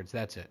 Anthony Edwards,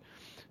 that's it.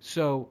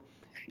 So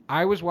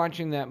I was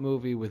watching that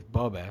movie with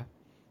Bubba.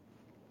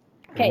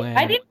 Okay,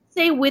 I didn't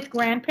say with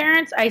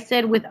grandparents. I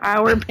said with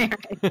our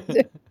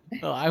parents.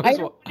 Well, I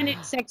don't find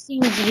it sex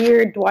scenes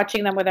weird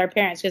watching them with our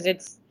parents because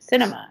it's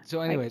cinema. So,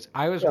 anyways,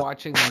 I was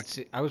watching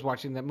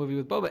that movie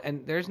with Boba,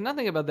 and there's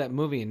nothing about that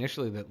movie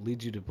initially that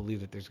leads you to believe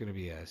that there's going to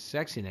be a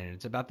sex scene in it.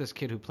 It's about this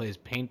kid who plays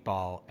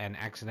paintball and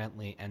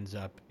accidentally ends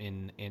up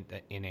in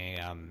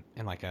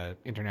like a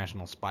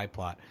international spy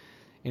plot.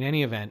 In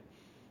any event,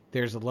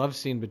 there's a love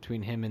scene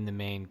between him and the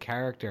main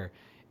character.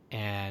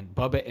 And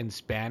Bubba in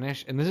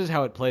Spanish, and this is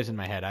how it plays in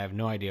my head. I have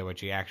no idea what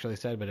she actually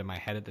said, but in my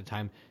head at the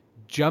time,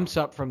 jumps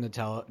up from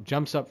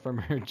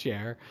her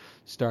chair,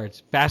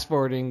 starts fast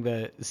forwarding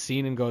the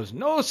scene, and goes,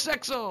 "No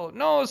sexo,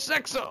 no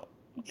sexo."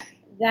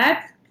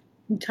 That's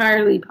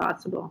entirely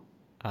possible.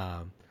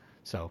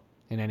 So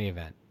in any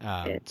event,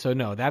 so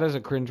no, that is a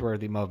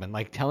cringeworthy moment.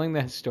 Like telling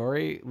that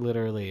story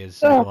literally is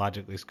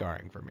psychologically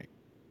scarring for me.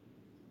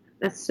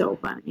 That's so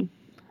funny.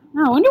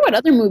 Oh, I wonder what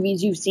other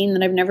movies you've seen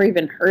that I've never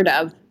even heard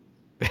of.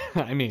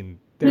 I mean,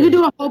 we could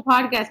do a whole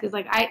podcast because,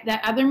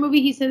 that other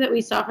movie he said that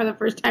we saw for the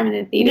first time in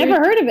the theater.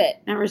 Never heard of it.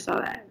 Never saw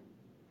that.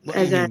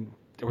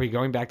 Are we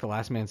going back to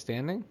Last Man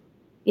Standing?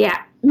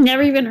 Yeah,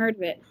 never even heard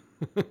of it.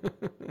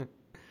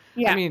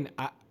 Yeah. I mean,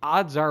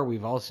 odds are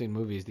we've all seen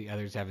movies the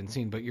others haven't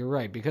seen, but you're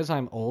right. Because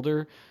I'm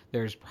older,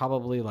 there's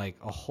probably like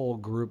a whole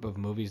group of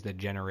movies that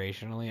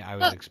generationally I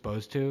was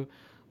exposed to,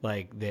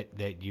 like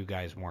that you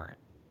guys weren't.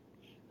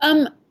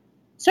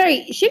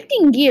 Sorry,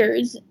 shifting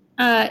gears.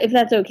 If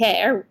that's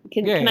okay, or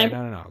can I?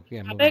 No.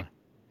 Yeah,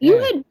 you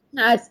had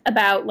asked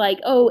about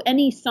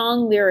any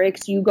song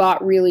lyrics you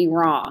got really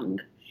wrong,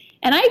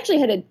 and I actually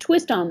had a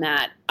twist on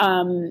that.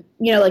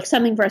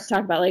 Something for us to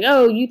talk about,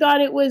 you thought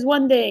it was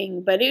one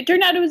thing, but it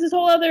turned out it was this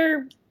whole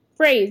other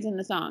phrase in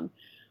the song.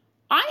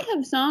 I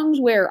have songs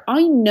where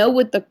I know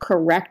what the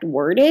correct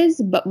word is,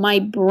 but my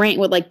brain,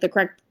 the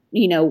correct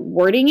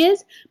wording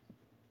is.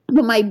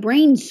 But my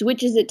brain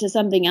switches it to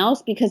something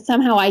else because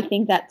somehow I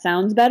think that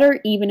sounds better,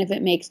 even if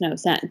it makes no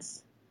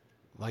sense.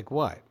 Like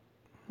what?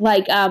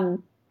 The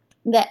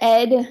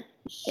Ed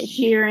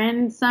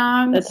Sheeran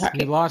song.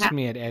 You lost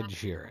me at Ed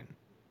Sheeran.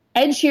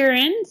 Ed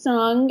Sheeran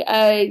song,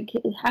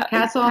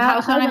 Castle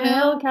on a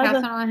Hill.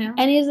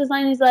 And he has this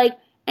line, he's like,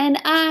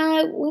 and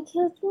I, what's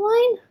this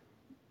line?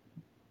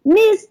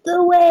 Miss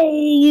the way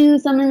you,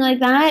 something like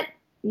that.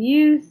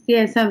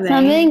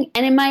 Something.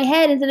 And in my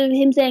head, instead of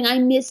him saying, I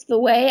missed the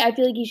way, I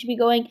feel like he should be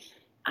going,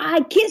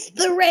 I kiss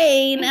the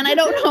rain, and I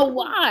don't know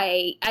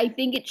why. I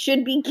think it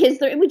should be kiss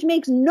the rain, which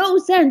makes no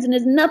sense and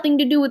has nothing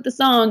to do with the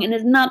song and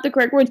is not the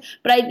correct words.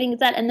 But I think it's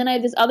that. And then I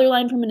have this other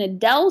line from an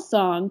Adele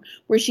song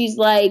where she's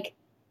like,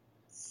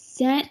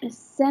 send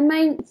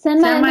my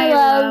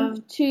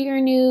love to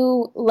your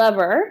new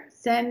lover.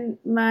 Send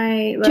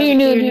my love to your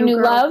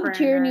new love,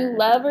 to your new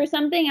love or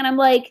something. And I'm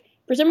like,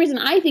 for some reason,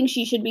 I think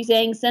she should be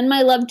saying, "Send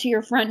my love to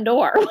your front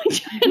door,"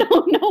 which I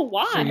don't know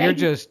why.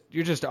 So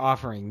you're just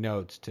offering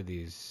notes to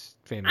these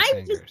famous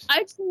singers.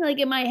 I just think, like,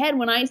 in my head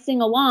when I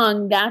sing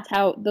along,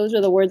 those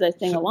are the words I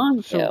sing along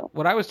to. So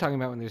what I was talking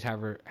about when they was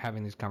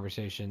having this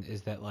conversation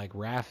is that, like,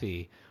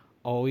 Raffi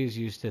always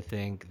used to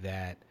think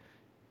that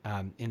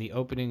in the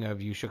opening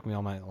of "You Shook Me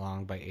All Night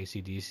Long" by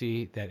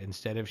AC/DC, that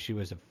instead of she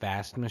was a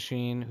fast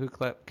machine who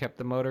kept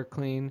the motor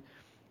clean,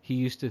 he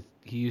used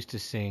to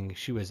sing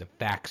she was a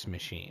fax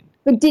machine.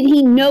 But did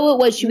he know it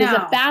was she was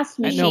a fast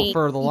machine? No,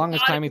 for the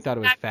longest time he thought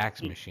it was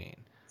fax machine.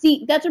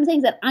 See, that's what I'm saying,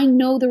 is that I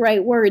know the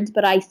right words,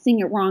 but I sing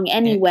it wrong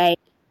anyway,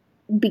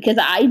 because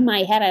in my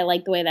head I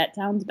like the way that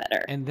sounds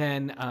better. And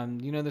then,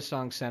 you know the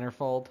song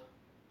Centerfold?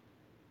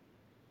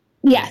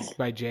 Yes.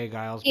 By Jay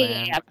Giles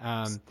Band?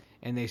 Yeah.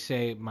 And they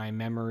say,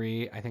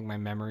 I think my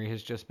memory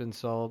has just been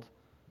sold.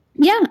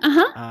 Yeah,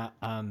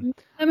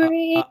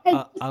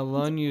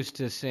 Alon used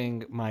to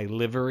sing, "My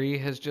livery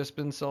has just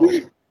been sold."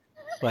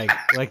 like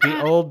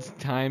the old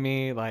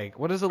timey, like,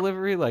 what is a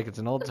livery? Like, it's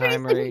an old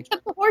timer. He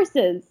kept the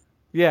horses.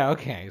 Yeah,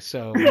 okay.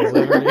 So my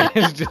livery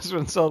has just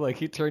been sold. Like,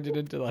 he turned it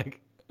into like.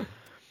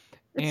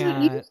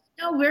 You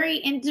know, very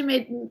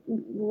intimate,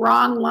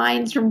 wrong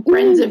lines from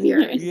friends of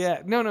yours.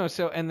 Yeah, no.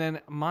 So, and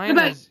then mine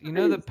is, you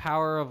know, "The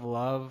Power of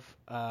Love."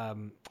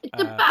 It's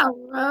the Power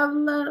of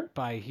Love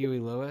by Huey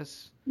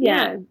Lewis.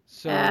 Yeah.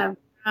 So,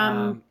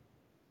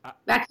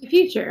 Back to the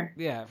Future.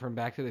 Yeah, from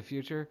Back to the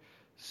Future.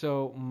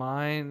 So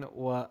mine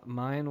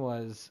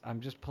was,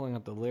 I'm just pulling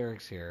up the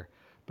lyrics here,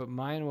 but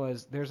mine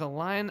was, there's a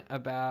line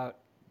about,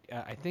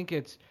 I think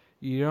it's,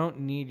 "You don't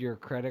need your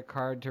credit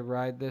card to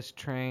ride this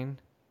train."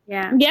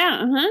 Yeah.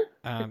 Yeah.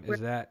 Is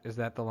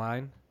that the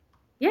line?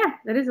 Yeah,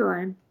 that is a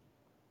line.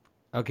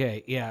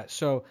 Okay. Yeah.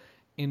 So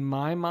in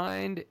my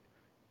mind,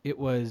 it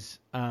was,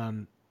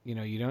 you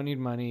don't need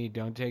money,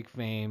 don't take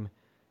fame,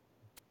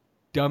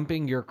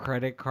 dumping your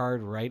credit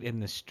card right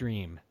in the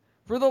stream.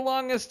 For the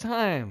longest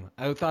time,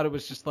 I thought it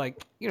was just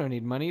like, you don't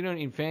need money, you don't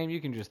need fame, you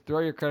can just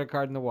throw your credit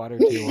card in the water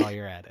too while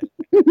you're at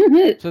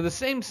it. So the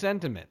same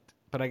sentiment,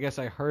 but I guess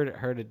I heard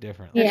it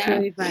differently. That's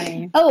really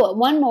funny. Oh,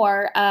 one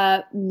more.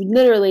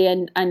 Literally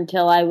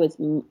until I was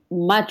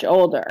much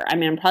older. I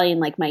mean, I'm probably in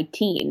like my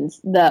teens.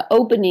 The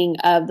opening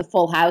of the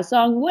Full House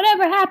song,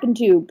 "Whatever Happened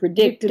to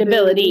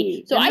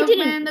Predictability." So I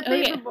didn't.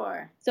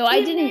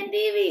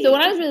 So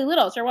when I was really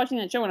little, I started watching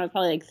that show when I was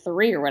probably like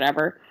 3 or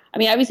whatever. I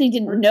mean, obviously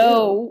didn't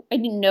know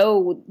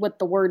what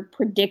the word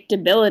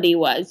predictability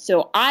was.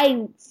 So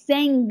I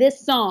sang this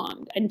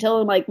song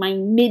until like my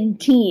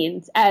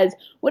mid-teens as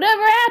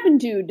 "Whatever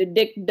Happened to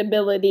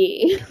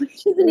Predictability,"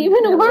 which isn't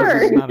even a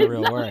word. It's not a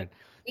real word.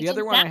 The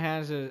other one I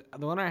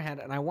had,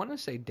 and I want to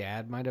say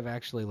Dad might have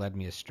actually led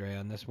me astray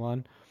on this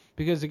one,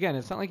 because again,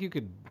 it's not like you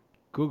could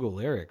Google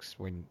lyrics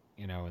when,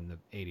 in the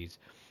 80s.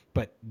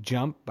 But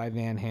 "Jump" by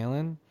Van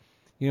Halen,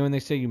 when they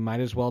say you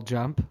might as well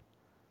jump.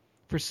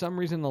 For some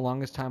reason, the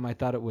longest time I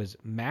thought it was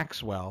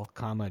Maxwell,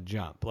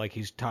 jump. Like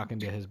he's talking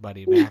to his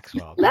buddy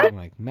Maxwell.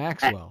 Like,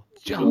 "Maxwell,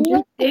 jump."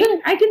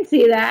 I can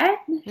see that.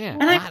 Yeah,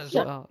 and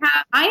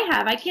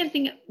I can't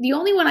think. The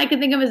only one I can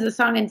think of is the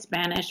song in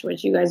Spanish,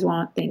 which you guys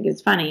won't think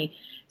is funny.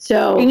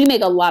 So you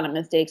make a lot of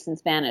mistakes in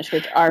Spanish,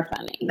 which are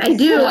funny. I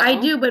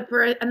do, but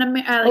for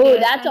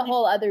that's a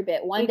whole other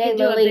bit. One day,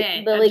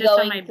 Lily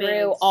going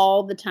through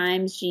all the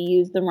times she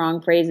used the wrong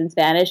phrase in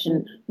Spanish,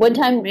 and one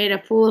time made a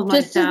fool of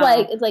myself.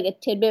 Just it's like a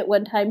tidbit.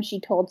 One time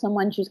she told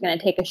someone she was going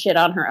to take a shit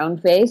on her own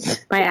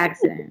face by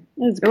accident.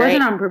 It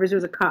wasn't on purpose. It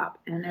was a cop,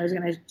 and I was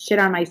going to shit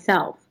on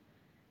myself.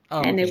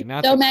 Oh, and okay,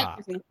 not so the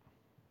cop.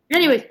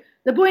 Anyways,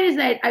 the point is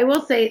that I will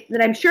say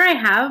that I'm sure I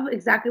have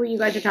exactly what you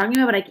guys are talking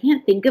about, but I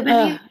can't think of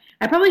any.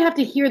 I probably have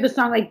to hear the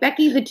song. Like,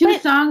 Becky, the two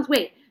songs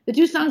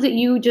that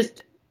you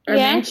just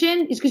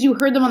mentioned is because you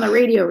heard them on the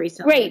radio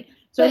recently. Right.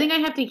 So I think I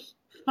have to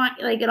find,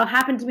 like, it'll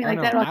happen to me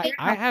like that.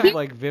 I have,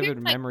 like, vivid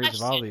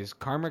memories of all these.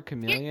 Karma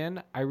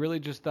Chameleon, I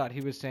really just thought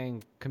he was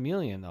saying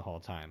chameleon the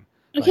whole time.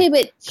 Okay,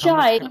 but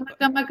Shy. Come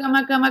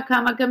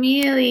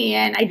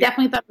chameleon. I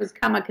definitely thought it was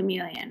come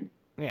chameleon.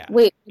 Yeah.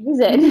 Wait, what is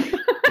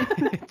it?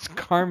 It's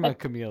Karma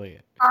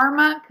Chameleon.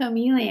 Karma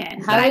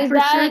Chameleon. I for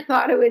sure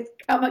thought it was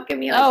Karma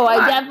Chameleon. Oh,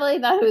 I definitely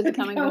thought it was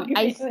Karma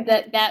Chameleon.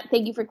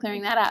 Thank you for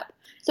clearing that up.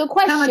 So,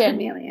 question.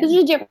 This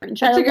is different.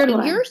 That's a good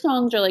one. Your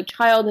songs are like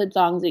childhood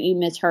songs that you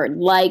misheard,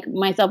 like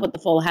myself with the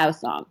Full House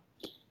song.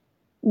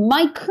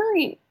 My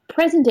current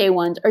present day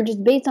ones are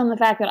just based on the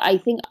fact that I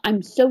think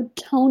I'm so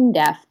tone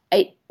deaf.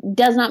 It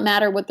does not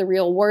matter what the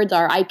real words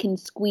are. I can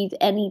squeeze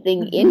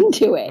anything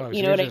into it. Oh,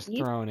 you know what I mean? Just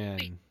thrown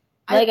in.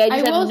 Like, I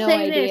just will have no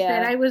say idea.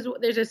 this,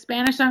 that there's a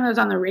Spanish song that was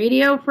on the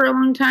radio for a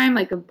long time,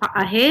 like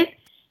a hit,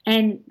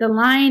 and the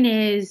line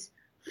is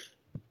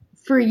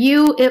For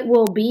You It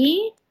Will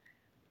Be.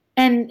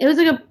 And it was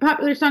like a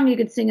popular song you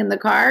could sing in the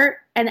car.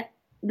 And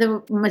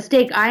the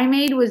mistake I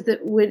made was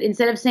that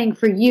instead of saying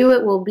For You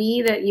It Will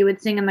Be, that you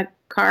would sing in the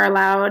car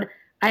aloud,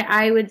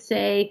 I would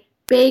say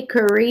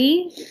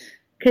bakery,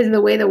 because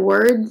the way the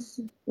words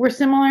were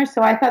similar.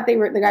 So I thought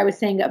the guy was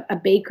saying a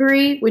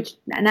bakery, which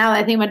now that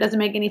I think about it doesn't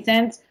make any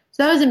sense.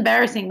 So that was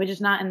embarrassing, but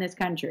just not in this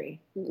country.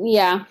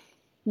 Yeah.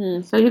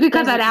 So you could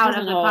cut that out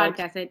of the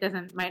podcast.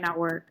 It might not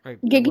work. Right.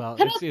 Well,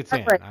 it's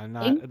in. I'm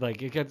not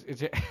like it gets.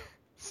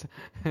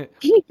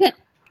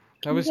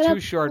 That was too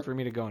short for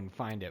me to go and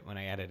find it when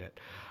I edit it.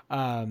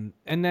 And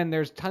then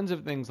there's tons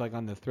of things like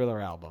on the Thriller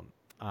album.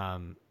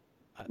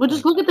 Well,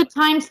 just look at the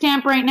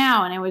timestamp right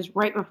now, and it was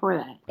right before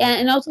that.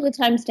 And also the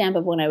timestamp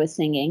of when I was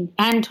singing.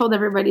 And told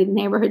everybody the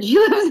neighborhood she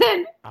lives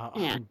in.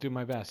 I'll do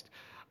my best.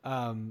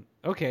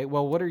 Okay,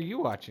 well, what are you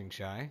watching,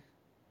 Shy?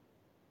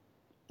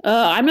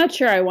 I'm not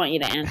sure I want you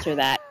to answer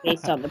that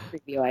based on the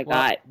preview I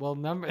got. Well,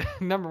 number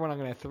one, I'm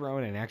going to throw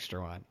in an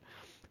extra one.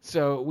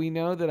 So we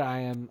know that I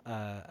am,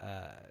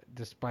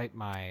 despite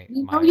my...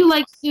 you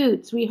like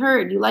Suits. We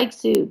heard you like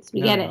Suits.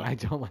 We get it. I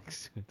don't like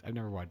Suits. I've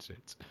never watched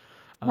Suits.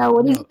 No,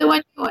 what is the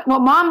one? Well,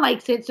 Mom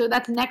likes it, so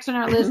that's next on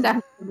our list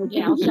after the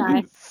jail,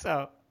 Shy.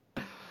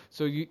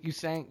 So you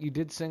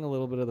did sing a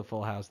little bit of the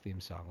Full House theme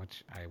song,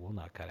 which I will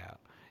not cut out.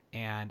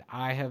 And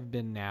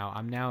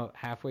I'm now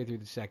halfway through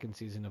the second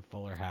season of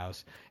Fuller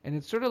House, and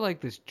it's sort of like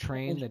this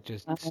train that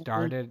just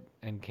started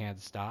and can't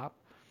stop.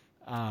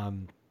 I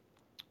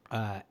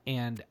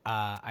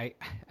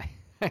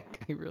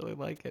really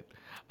like it.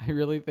 I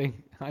really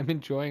think I'm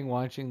enjoying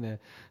watching the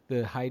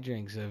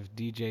hijinks of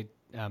DJ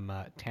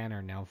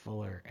Tanner, now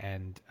Fuller,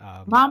 and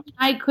Mom and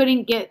I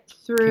couldn't get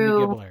through.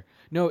 Kimmy Gibbler.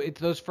 No,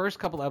 those first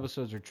couple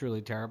episodes are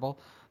truly terrible,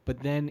 but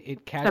then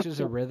it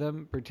catches a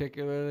rhythm,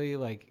 particularly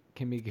like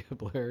Kimmy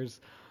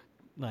Gibbler's,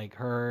 like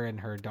her and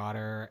her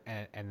daughter,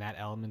 and that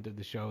element of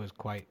the show is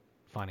quite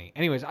funny.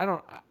 Anyways,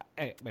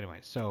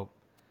 so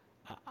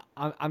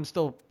I'm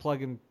still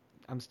plugging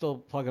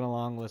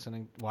along,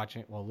 listening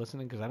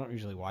because I don't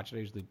usually watch it. I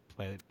usually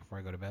play it before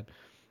I go to bed.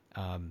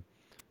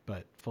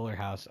 But Fuller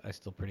House, I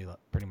still pretty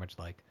much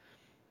like.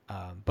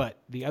 But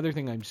the other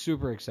thing I'm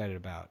super excited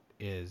about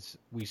is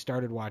we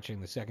started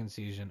watching the second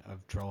season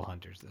of Troll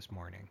Hunters this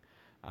morning.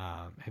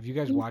 Have you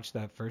guys watched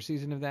that first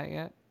season of that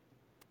yet?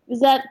 Is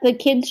that the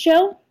kids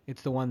show?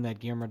 It's the one that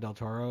Guillermo del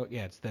Toro.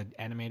 Yeah, it's the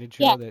animated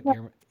show that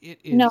Guillermo. It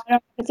is. No, I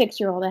don't have a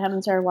 6-year-old. I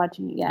haven't started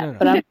watching it yet. No.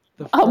 But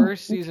the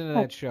first season of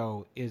that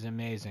show is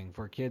amazing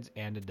for kids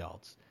and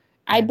adults.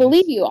 I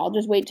believe you. I'll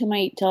just wait till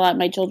my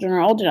children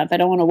are old enough. I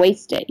don't want to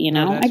waste it. You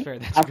know. No, that's fair.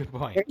 That's a good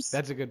point.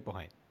 That's a good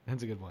point.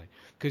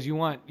 Because you're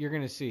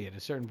going to see at a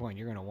certain point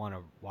you're going to want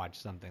to watch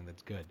something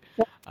that's good.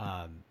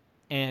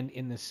 And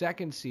in the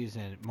second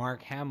season,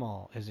 Mark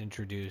Hamill is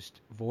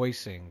introduced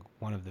voicing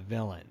one of the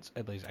villains.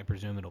 At least I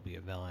presume it'll be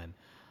a villain.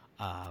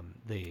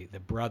 The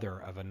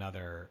brother of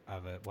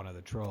one of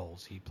the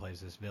trolls. He plays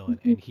this villain,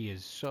 and he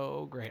is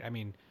so great. I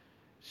mean,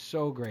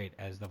 so great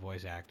as the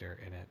voice actor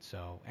in it.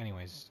 So,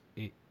 anyways,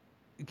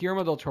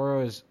 Guillermo del Toro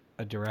is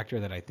a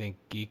director that I think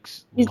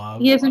geeks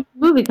love. He has a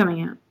movie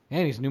coming out.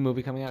 And he's a new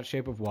movie coming out,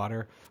 Shape of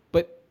Water.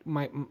 But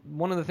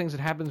one of the things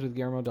that happens with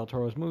Guillermo del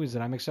Toro's movies is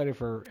that I'm excited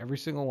for every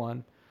single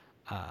one.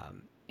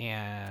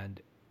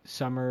 And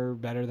some are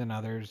better than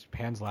others.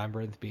 Pan's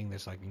Labyrinth being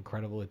this like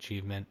incredible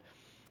achievement.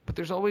 But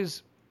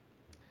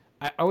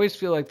I always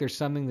feel like there's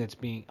something that's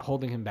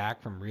holding him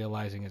back from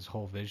realizing his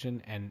whole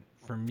vision. And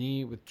for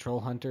me, with Troll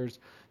Hunters,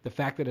 the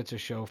fact that it's a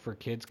show for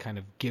kids kind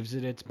of gives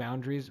it its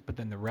boundaries, but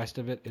then the rest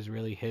of it is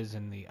really his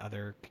and the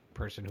other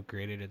person who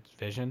created its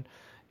vision,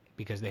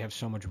 because they have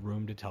so much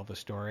room to tell the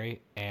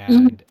story,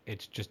 and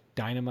it's just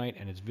dynamite,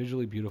 and it's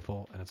visually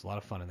beautiful, and it's a lot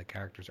of fun, and the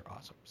characters are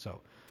awesome. So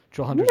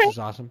Troll Hunters is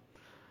awesome.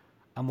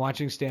 I'm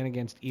watching Stand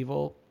Against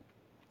Evil,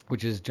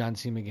 which is John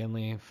C.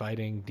 McGinley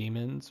fighting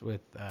demons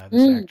with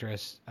this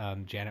actress,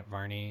 Janet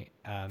Varney,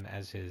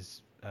 as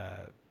his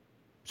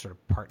sort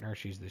of partner.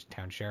 She's this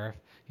town sheriff.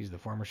 He's the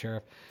former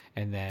sheriff.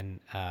 And then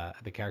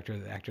the actor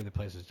that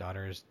plays his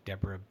daughter is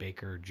Deborah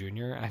Baker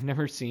Jr. I've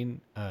never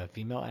seen a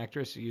female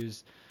actor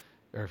use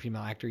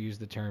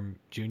the term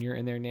junior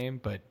in their name,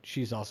 but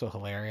she's also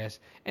hilarious.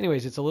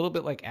 Anyways, it's a little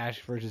bit like Ash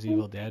versus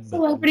Evil Dead.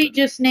 Celebrity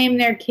just named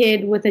their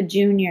kid with a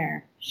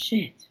junior.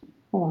 Shit.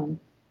 Hold on.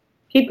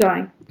 Keep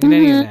going. In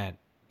any event,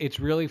 it's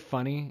really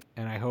funny,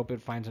 and I hope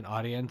it finds an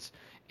audience.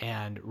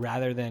 And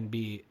rather than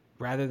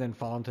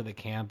fall into the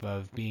camp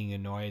of being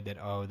annoyed that,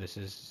 oh, this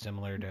is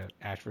similar to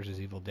Ash vs.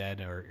 Evil Dead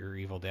or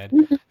Evil Dead,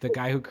 the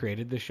guy who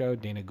created the show,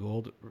 Dana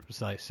Gould,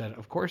 said,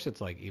 of course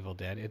it's like Evil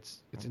Dead.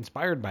 It's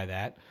inspired by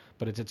that,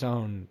 but it's its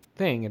own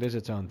thing. It is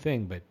its own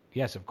thing. But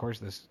yes, of course,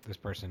 this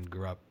person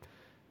grew up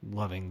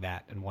loving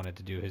that and wanted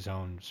to do his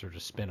own sort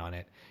of spin on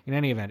it. In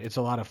any event, it's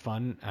a lot of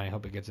fun. I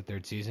hope it gets a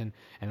third season.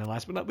 And then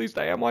last but not least,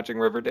 I am watching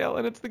Riverdale,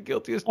 and it's the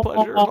guiltiest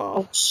pleasure of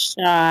all.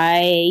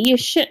 Shy. You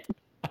should...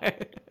 I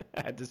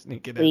had to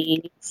sneak it in.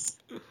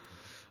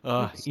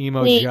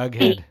 Emo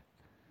Jughead.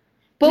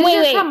 But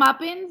wait.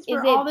 Comeuppance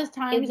for all this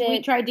time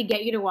we tried to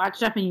get you to watch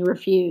stuff and you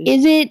refused.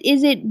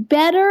 Is it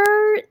better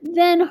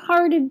than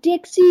Heart of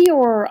Dixie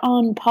or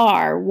on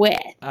par with?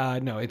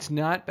 No, it's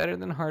not better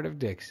than Heart of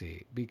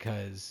Dixie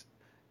because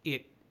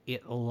it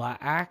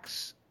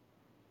lacks.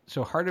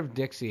 So Heart of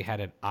Dixie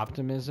had an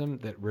optimism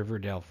that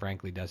Riverdale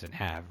frankly doesn't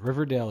have.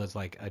 Riverdale is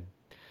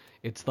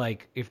it's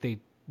like if they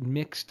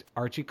mixed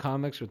Archie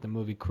comics with the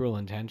movie Cruel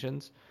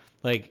Intentions,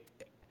 like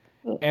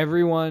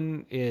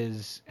everyone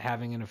is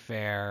having an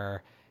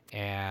affair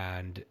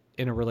and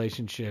in a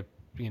relationship,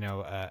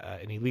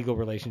 an illegal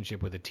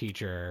relationship with a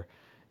teacher,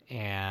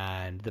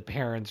 and the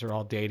parents are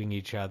all dating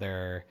each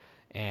other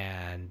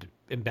and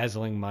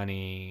embezzling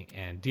money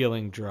and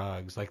dealing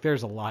drugs. Like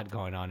there's a lot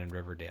going on in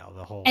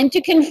Riverdale. And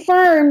to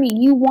confirm,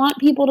 you want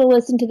people to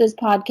listen to this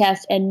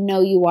podcast and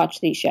know you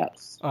watch these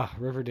shows. Oh,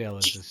 Riverdale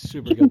is a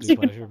super guilty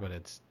pleasure, but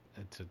it's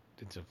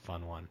a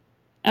fun one.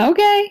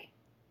 Okay.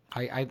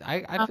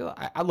 I feel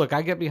look,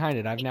 I get behind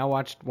it. I've now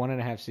watched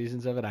 1.5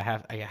 seasons of it.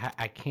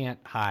 I can't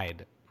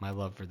hide my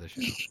love for the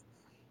show.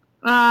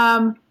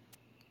 What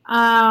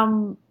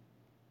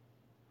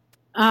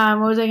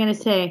was I going to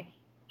say?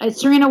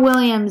 Serena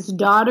Williams'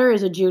 daughter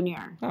is a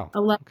junior. Oh,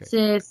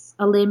 Alexis,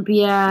 okay.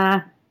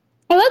 Olympia.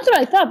 Oh, that's what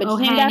I thought, but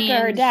she's named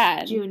after her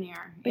dad.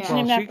 Junior. But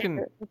well, she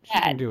can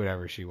do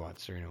whatever she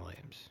wants, Serena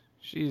Williams.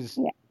 She's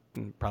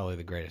probably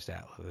the greatest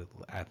athlete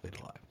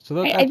alive.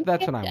 So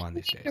that's what I'm on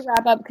these days. To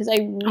wrap up because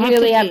I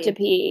really have to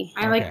pee.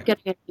 I like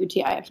getting a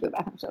UTI. I have to go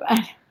back. I'm so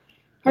bad.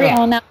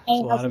 That's a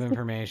lot of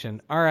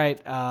information. All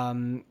right.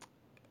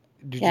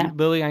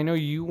 Lily, I know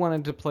you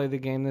wanted to play the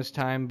game this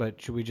time, but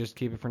should we just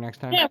keep it for next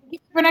time? Yeah, we'll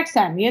keep it for next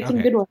time. You had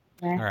some good ones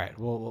there. All right.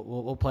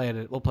 We'll play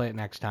it. We'll play it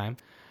next time.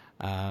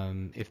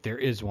 If there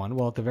is one.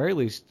 Well, at the very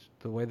least,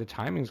 the way the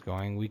timing's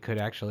going, we could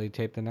actually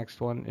tape the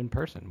next one in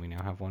person. We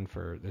now have one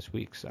for this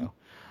week. So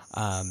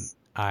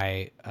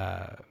I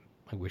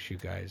wish you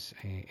guys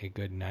a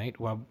good night.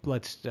 Well,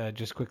 let's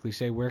just quickly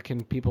say, where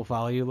can people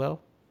follow you,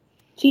 Lil?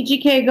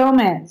 TGK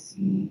Gomez.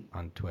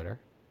 On Twitter.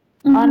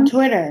 Mm-hmm. On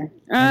Twitter.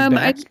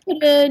 I just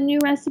put a new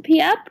recipe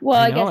up.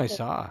 Well, I guess I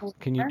saw.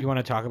 Do you want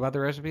to talk about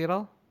the recipe at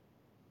all?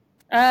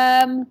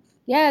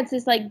 Yeah, it's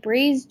this like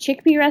braised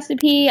chickpea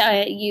recipe.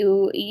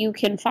 You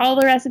can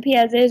follow the recipe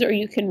as is, or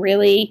you can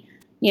really,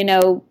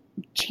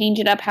 change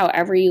it up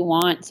however you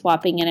want,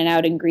 swapping in and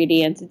out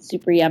ingredients. It's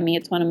super yummy.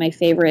 It's one of my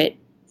favorite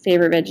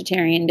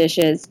vegetarian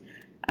dishes.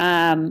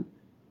 It's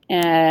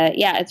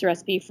a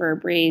recipe for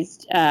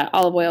braised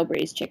olive oil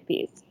braised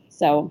chickpeas.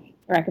 So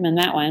I recommend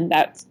that one.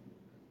 That's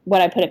what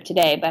I put up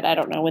today, but I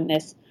don't know when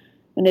this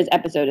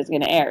episode is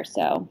going to air.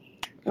 So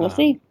we'll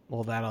see.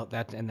 Well,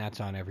 that's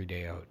on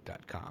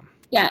everydayoat.com.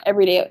 Yeah,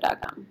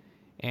 everydayoat.com.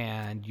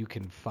 And you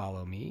can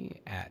follow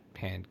me at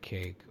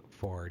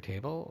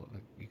Pancake4Table.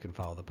 You can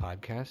follow the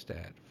podcast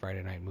at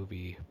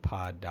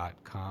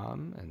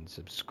FridayNightMoviePod.com and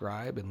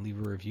subscribe and leave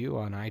a review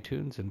on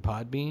iTunes and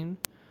Podbean.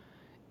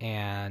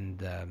 And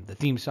the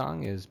theme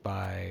song is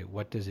by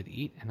What Does It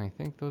Eat? And I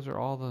think those are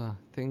all the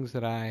things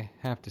that I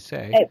have to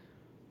say. Hey.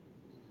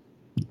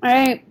 All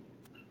right.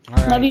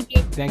 Love you,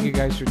 dude. Thank you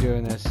guys for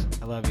doing this.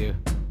 I love you.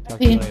 Talk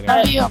to you later.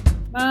 Love you.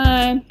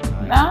 Bye.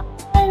 Bye.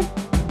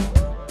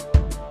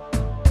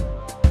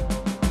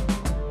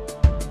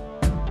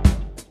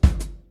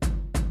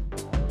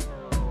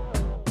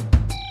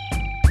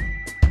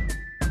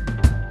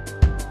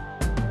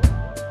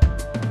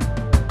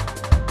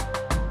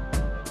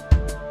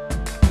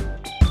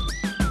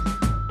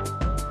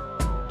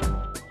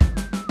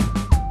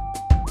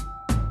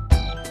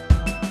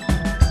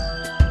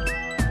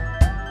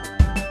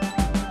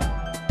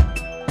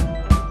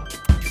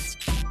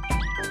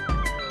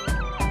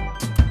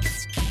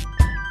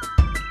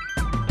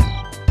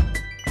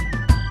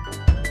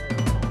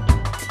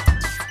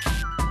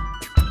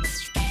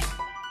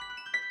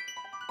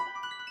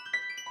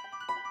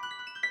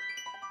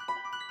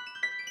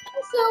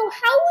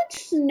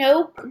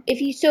 Snoke, if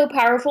he's so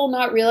powerful,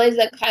 not realize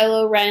that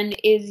Kylo Ren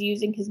is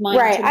using his mind.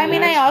 Right. I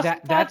mean, I also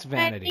that's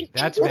vanity.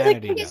 That's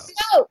vanity,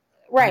 though.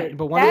 Right.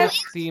 But one of the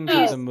themes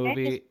of the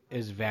movie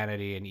is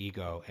vanity and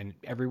ego, and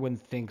everyone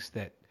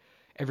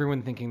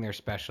thinking they're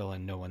special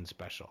and no one's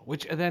special,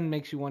 which then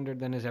makes you wonder: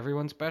 then is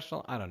everyone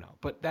special? I don't know.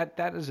 But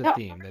that is a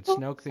theme that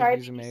Snoke thinks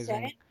he's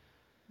amazing.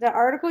 The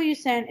article you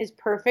sent is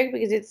perfect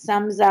because it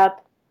sums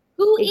up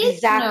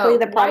exactly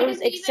the problems.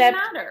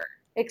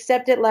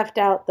 Except it left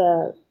out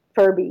the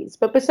Furbies,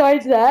 but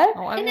besides that,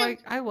 I'm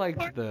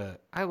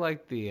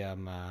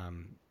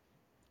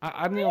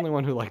the only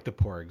one who liked the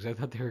Porgs. I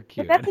thought they were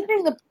cute. But that's the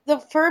thing. The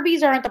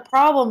Furbies aren't the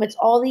problem. It's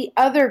all the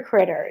other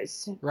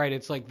critters. Right.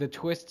 It's like the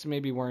twists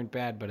maybe weren't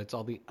bad, but it's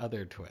all the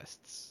other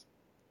twists.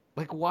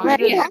 Like, why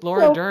did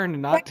Laura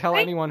Dern not tell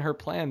anyone her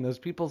plan? Those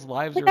people's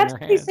lives are in her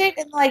hands.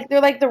 And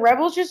they're like the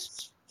rebels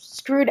just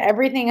screwed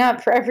everything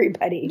up for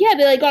everybody. Yeah,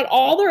 they got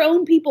all their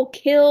own people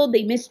killed.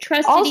 They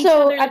mistrusted each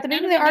other. Also, at the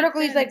beginning of the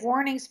article, he's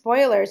warning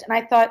spoilers, and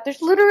I thought there's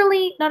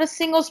literally not a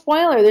single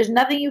spoiler. There's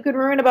nothing you could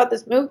ruin about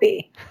this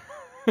movie.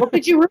 What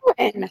could you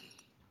ruin?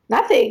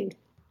 Nothing.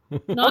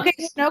 Okay,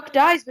 Snoke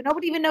dies, but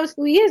nobody even knows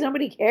who he is.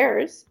 Nobody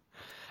cares.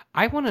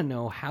 I want to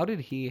know, how did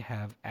he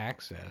have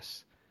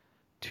access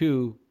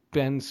to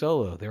Ben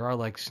Solo? They were all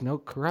like,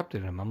 Snoke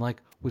corrupted him. I'm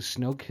like, was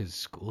Snoke his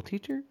school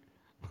teacher?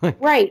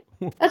 Right.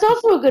 That's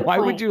also a good Why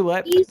point. would you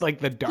let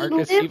the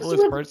darkest,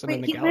 evilest person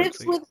in the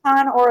galaxy? He lives with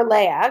Han or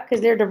Leia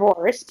because they're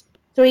divorced.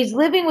 So he's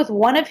living with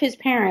one of his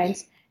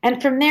parents,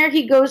 and from there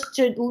he goes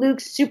to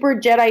Luke's Super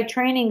Jedi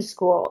training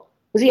school.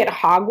 Was he at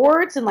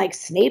Hogwarts and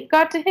Snape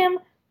got to him?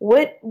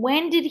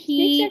 When did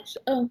he?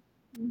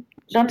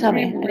 Don't tell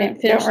me.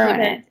 Don't ruin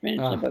it.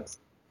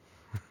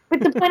 But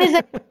the point is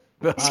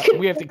that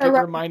we have to keep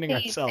reminding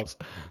ourselves.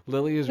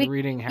 Lily is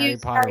reading Harry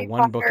Potter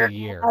one book a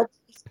year.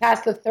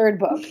 Past the third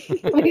book.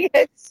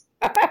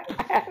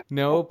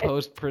 No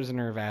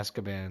post-Prisoner of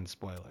Azkaban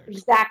spoilers.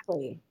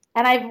 Exactly.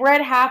 And I've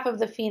read half of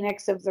the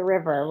Phoenix of the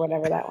River,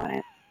 whatever that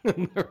one is.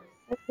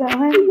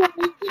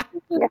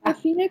 Yeah.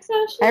 Phoenix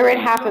Ash? I read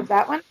half of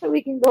that one, so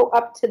we can go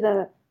up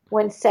to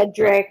when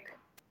Cedric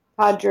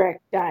Podrick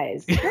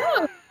dies.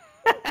 Yeah,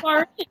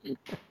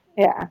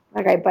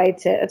 that guy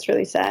bites it. That's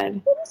really sad.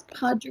 What is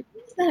Podrick?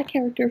 Who's that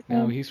character from?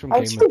 No, he's from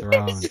Game of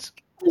Thrones.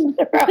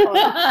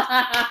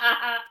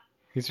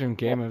 He's from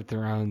Game of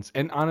Thrones.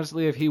 And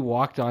honestly, if he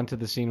walked onto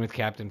the scene with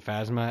Captain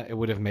Phasma, it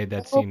would have made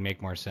that scene make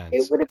more sense.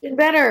 It would have been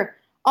better.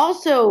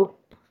 Also,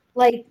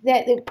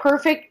 that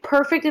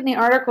perfect in the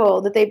article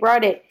that they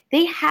brought it.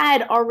 They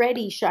had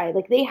already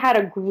they had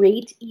a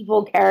great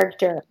evil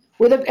character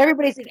with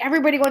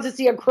everybody wants to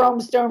see a chrome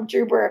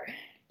stormtrooper,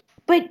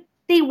 but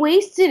they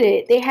wasted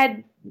it. They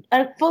had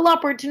a full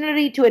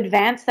opportunity to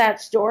advance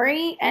that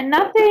story and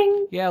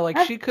nothing.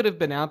 Yeah, she could have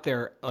been out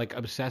there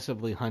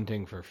obsessively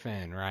hunting for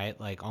Finn, right?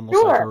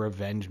 Almost like a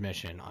revenge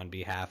mission on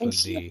behalf of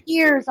she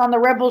appears on the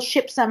rebel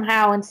ship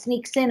somehow and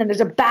sneaks in, and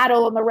there's a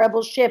battle on the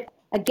rebel ship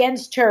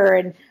against her,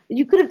 and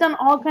you could have done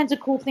all kinds of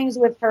cool things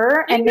with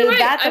her and made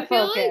that the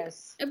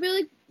focus. I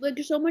feel like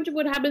so much of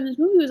what happened in this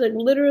movie was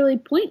literally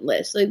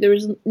pointless.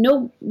 There's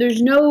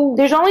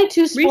only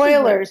 2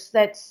 spoilers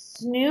that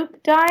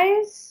Snoke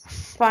dies,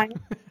 fine,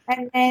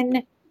 and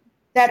then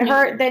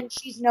then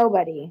she's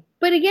nobody.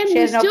 But again,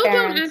 we still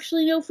don't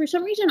actually know. For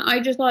some reason, I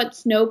just thought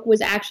Snoke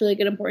was actually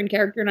an important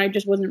character, and I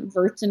just wasn't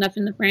versed enough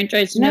in the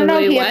franchise to know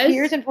who he was. He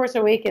appears in Force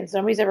Awakens.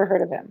 Nobody's ever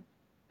heard of him.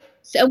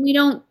 So we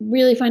don't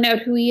really find out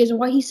who he is and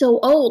why he's so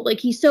old.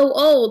 He's so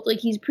old.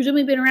 He's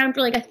presumably been around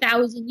for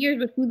 1,000 years,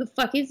 but who the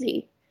fuck is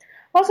he?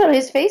 Also,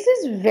 his face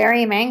is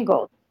very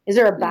mangled. Is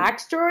there a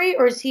backstory,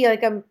 or is he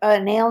an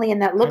alien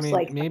that looks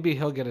like maybe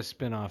he'll get a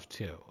spin-off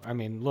too.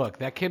 Look,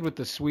 that kid with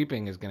the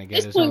sweeping is going to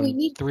get his own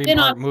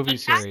 3-part movie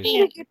series. That's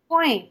a good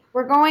point.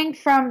 We're going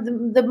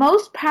from the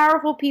most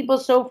powerful people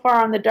so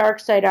far on the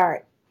dark side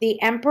are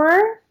the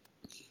Emperor,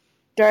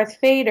 Darth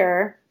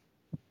Vader,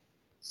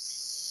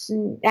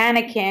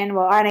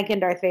 Anakin,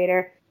 Darth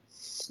Vader,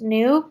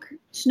 Snoke,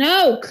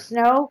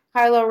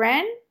 Kylo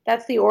Ren.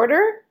 That's the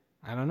order?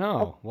 I don't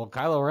know. Well,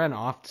 Kylo Ren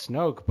offed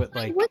Snoke, but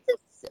what's this?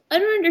 I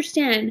don't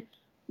understand.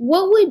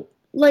 What would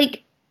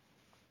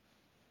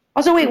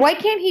Also, wait, why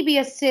can't he be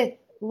a Sith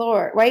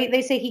Lord? Why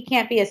they say he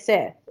can't be a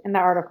Sith in the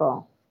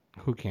article?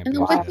 Who can't be? And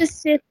what's the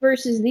Sith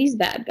versus these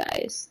bad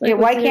guys?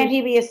 Why can't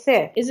he be a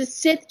Sith? Is a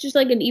Sith just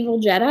an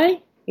evil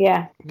Jedi?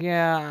 Yeah.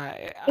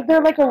 Yeah. But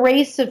they're a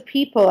race of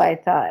people, I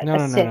thought.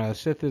 No.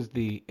 Sith is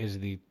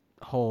the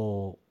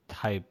whole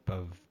type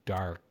of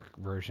dark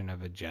version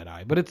of a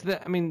Jedi. But it's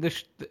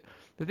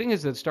the thing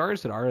is that Star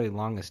Wars had already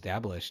long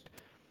established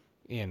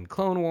in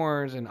Clone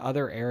Wars and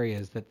other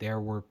areas that there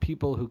were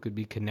people who could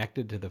be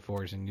connected to the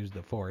Force and use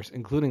the Force,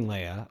 including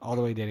Leia, all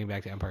the way dating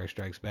back to Empire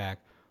Strikes Back,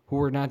 who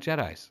were not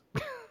Jedis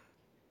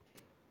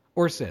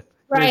or Sith.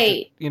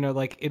 Right.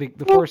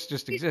 The Force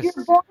just exists.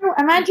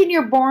 Imagine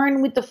you're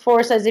born with the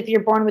Force as if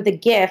you're born with a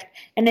gift,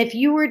 and if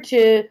you were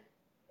to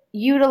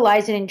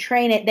utilize it and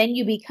train it, then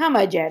you become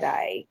a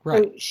Jedi.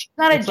 Right. So she's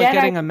not it's a Jedi. Like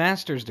getting a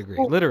master's degree.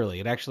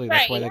 Literally, that's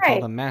why they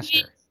call them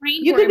master.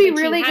 You could be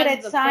really good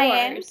at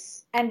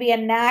science and be a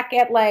knack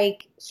at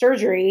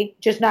surgery,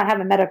 just not have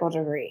a medical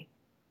degree.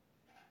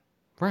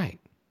 Right.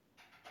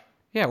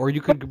 Yeah, or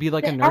you could be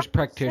a nurse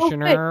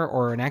practitioner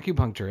or an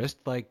acupuncturist,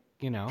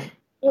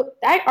 Well,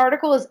 that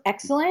article is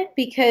excellent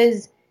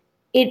because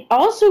it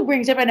also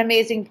brings up an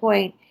amazing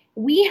point.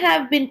 We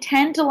have been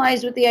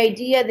tantalized with the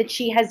idea that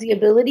she has the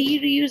ability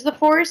to use the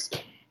Force,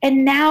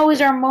 and now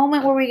is our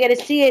moment where we get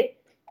to see it.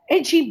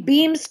 And she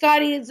beams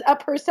Scotty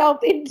up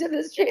herself into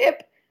the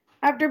ship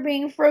after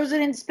being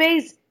frozen in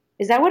space.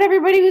 Is that what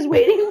everybody was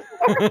waiting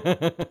for?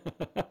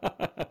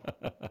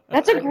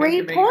 That's a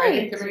great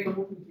point.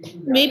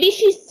 Maybe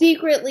she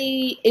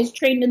secretly is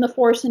trained in the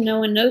Force and no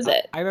one knows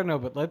it. I don't know,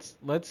 but let's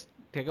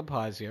take a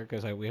pause here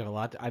because we have a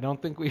lot. I don't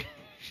think we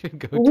should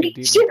go too deep.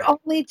 We should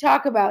only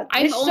talk about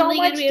this. I'm only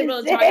going to be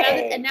able to talk about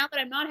this. And now that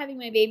I'm not having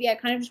my baby, I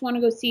kind of just want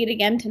to go see it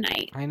again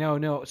tonight. I know,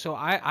 no. So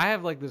I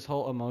have this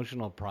whole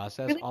emotional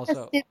process. Really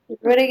also, sit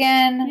through it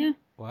again. Yeah.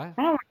 What?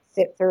 I don't want to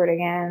sit through it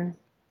again.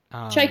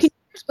 Should I keep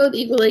both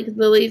equally because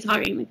Lily's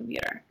hogging the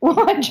computer?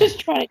 Well, I'm just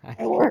trying to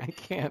get work.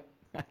 I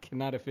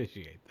cannot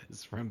officiate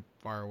this from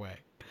far away.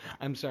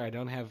 I'm sorry, I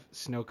don't have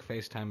Snoke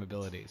FaceTime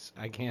abilities.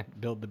 I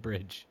can't build the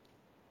bridge.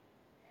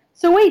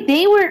 So wait,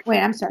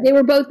 I'm sorry. They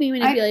were both being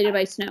manipulated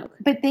by Snoke.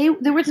 But there was never being manipulated by Snoke.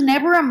 But there was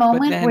never a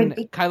moment where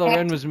Kylo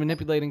Ren was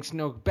manipulating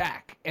Snoke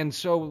back, and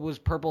so was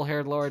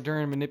purple-haired Laura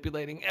Dern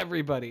manipulating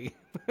everybody,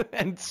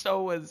 and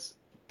so was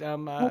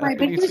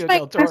Benicio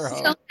del Toro. I'm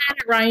so mad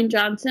at Rian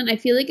Johnson. I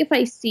feel like if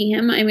I see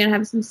him, I'm gonna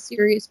have some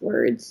serious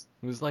words.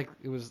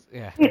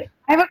 Yeah. I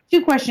have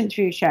 2 questions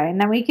for you, Shy, and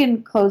then we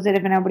can close it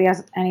if nobody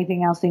has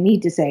anything else they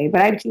need to say.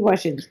 But I have 2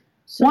 questions.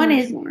 One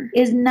is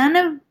none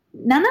of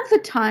the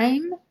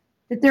time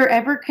that they're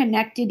ever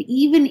connected,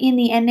 even in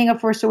the ending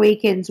of Force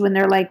Awakens, when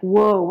they're like,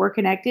 "Whoa, we're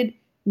connected."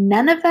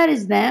 None of that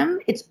is them.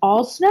 It's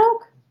all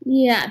Snoke.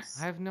 Yes.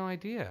 I have no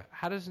idea.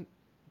 How does it?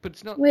 But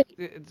Snoke.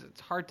 It's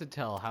hard to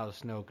tell how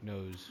Snoke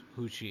knows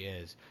who she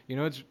is.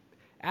 It's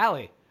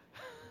Allie.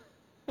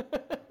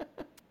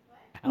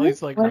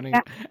 Allie's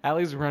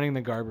Allie's running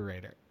the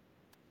Garburator.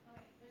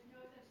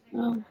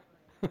 Oh.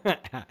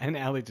 And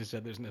Allie just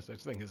said there's no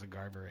such thing as a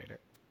Garburator.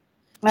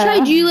 Shy,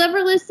 do you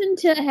ever listen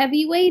to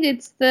Heavyweight?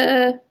 It's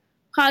the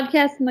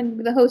podcast,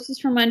 and the host is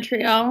from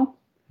Montreal.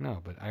 No,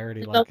 but I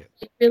already like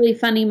it. Really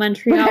funny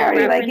Montreal I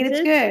already references. like it.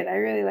 It's good. I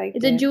really like it.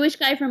 It's a Jewish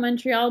guy from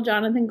Montreal,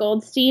 Jonathan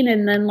Goldstein,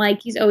 and then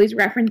he's always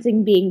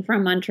referencing being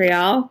from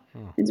Montreal.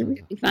 It's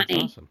really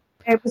funny. Awesome.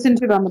 I listened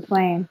to it on the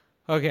plane.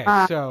 Okay,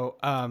 so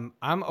I'm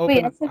open.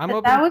 Wait, I'm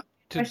open. That was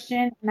a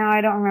question. Now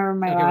I don't remember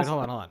my last. Wait,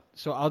 hold on.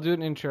 So I'll do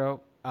an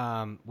intro.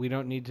 We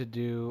don't need to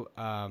do.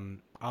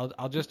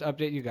 I'll just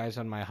update you guys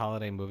on my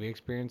holiday movie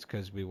experience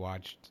because we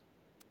watched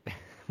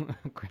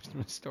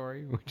Christmas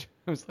Story, which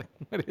I was like,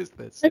 what is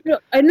this? I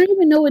don't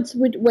even know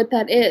what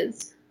that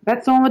is.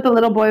 That's the one with the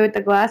little boy with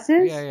the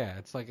glasses? Yeah.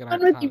 It's like an one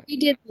that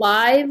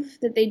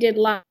they did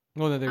live.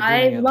 Well,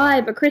 no,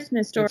 live, A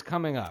Christmas Story. It's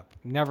coming up.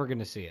 Never going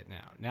to see it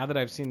now. Now that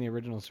I've seen the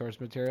original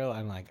source material,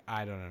 I'm like,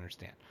 I don't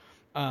understand.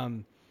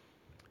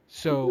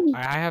 So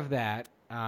I have that,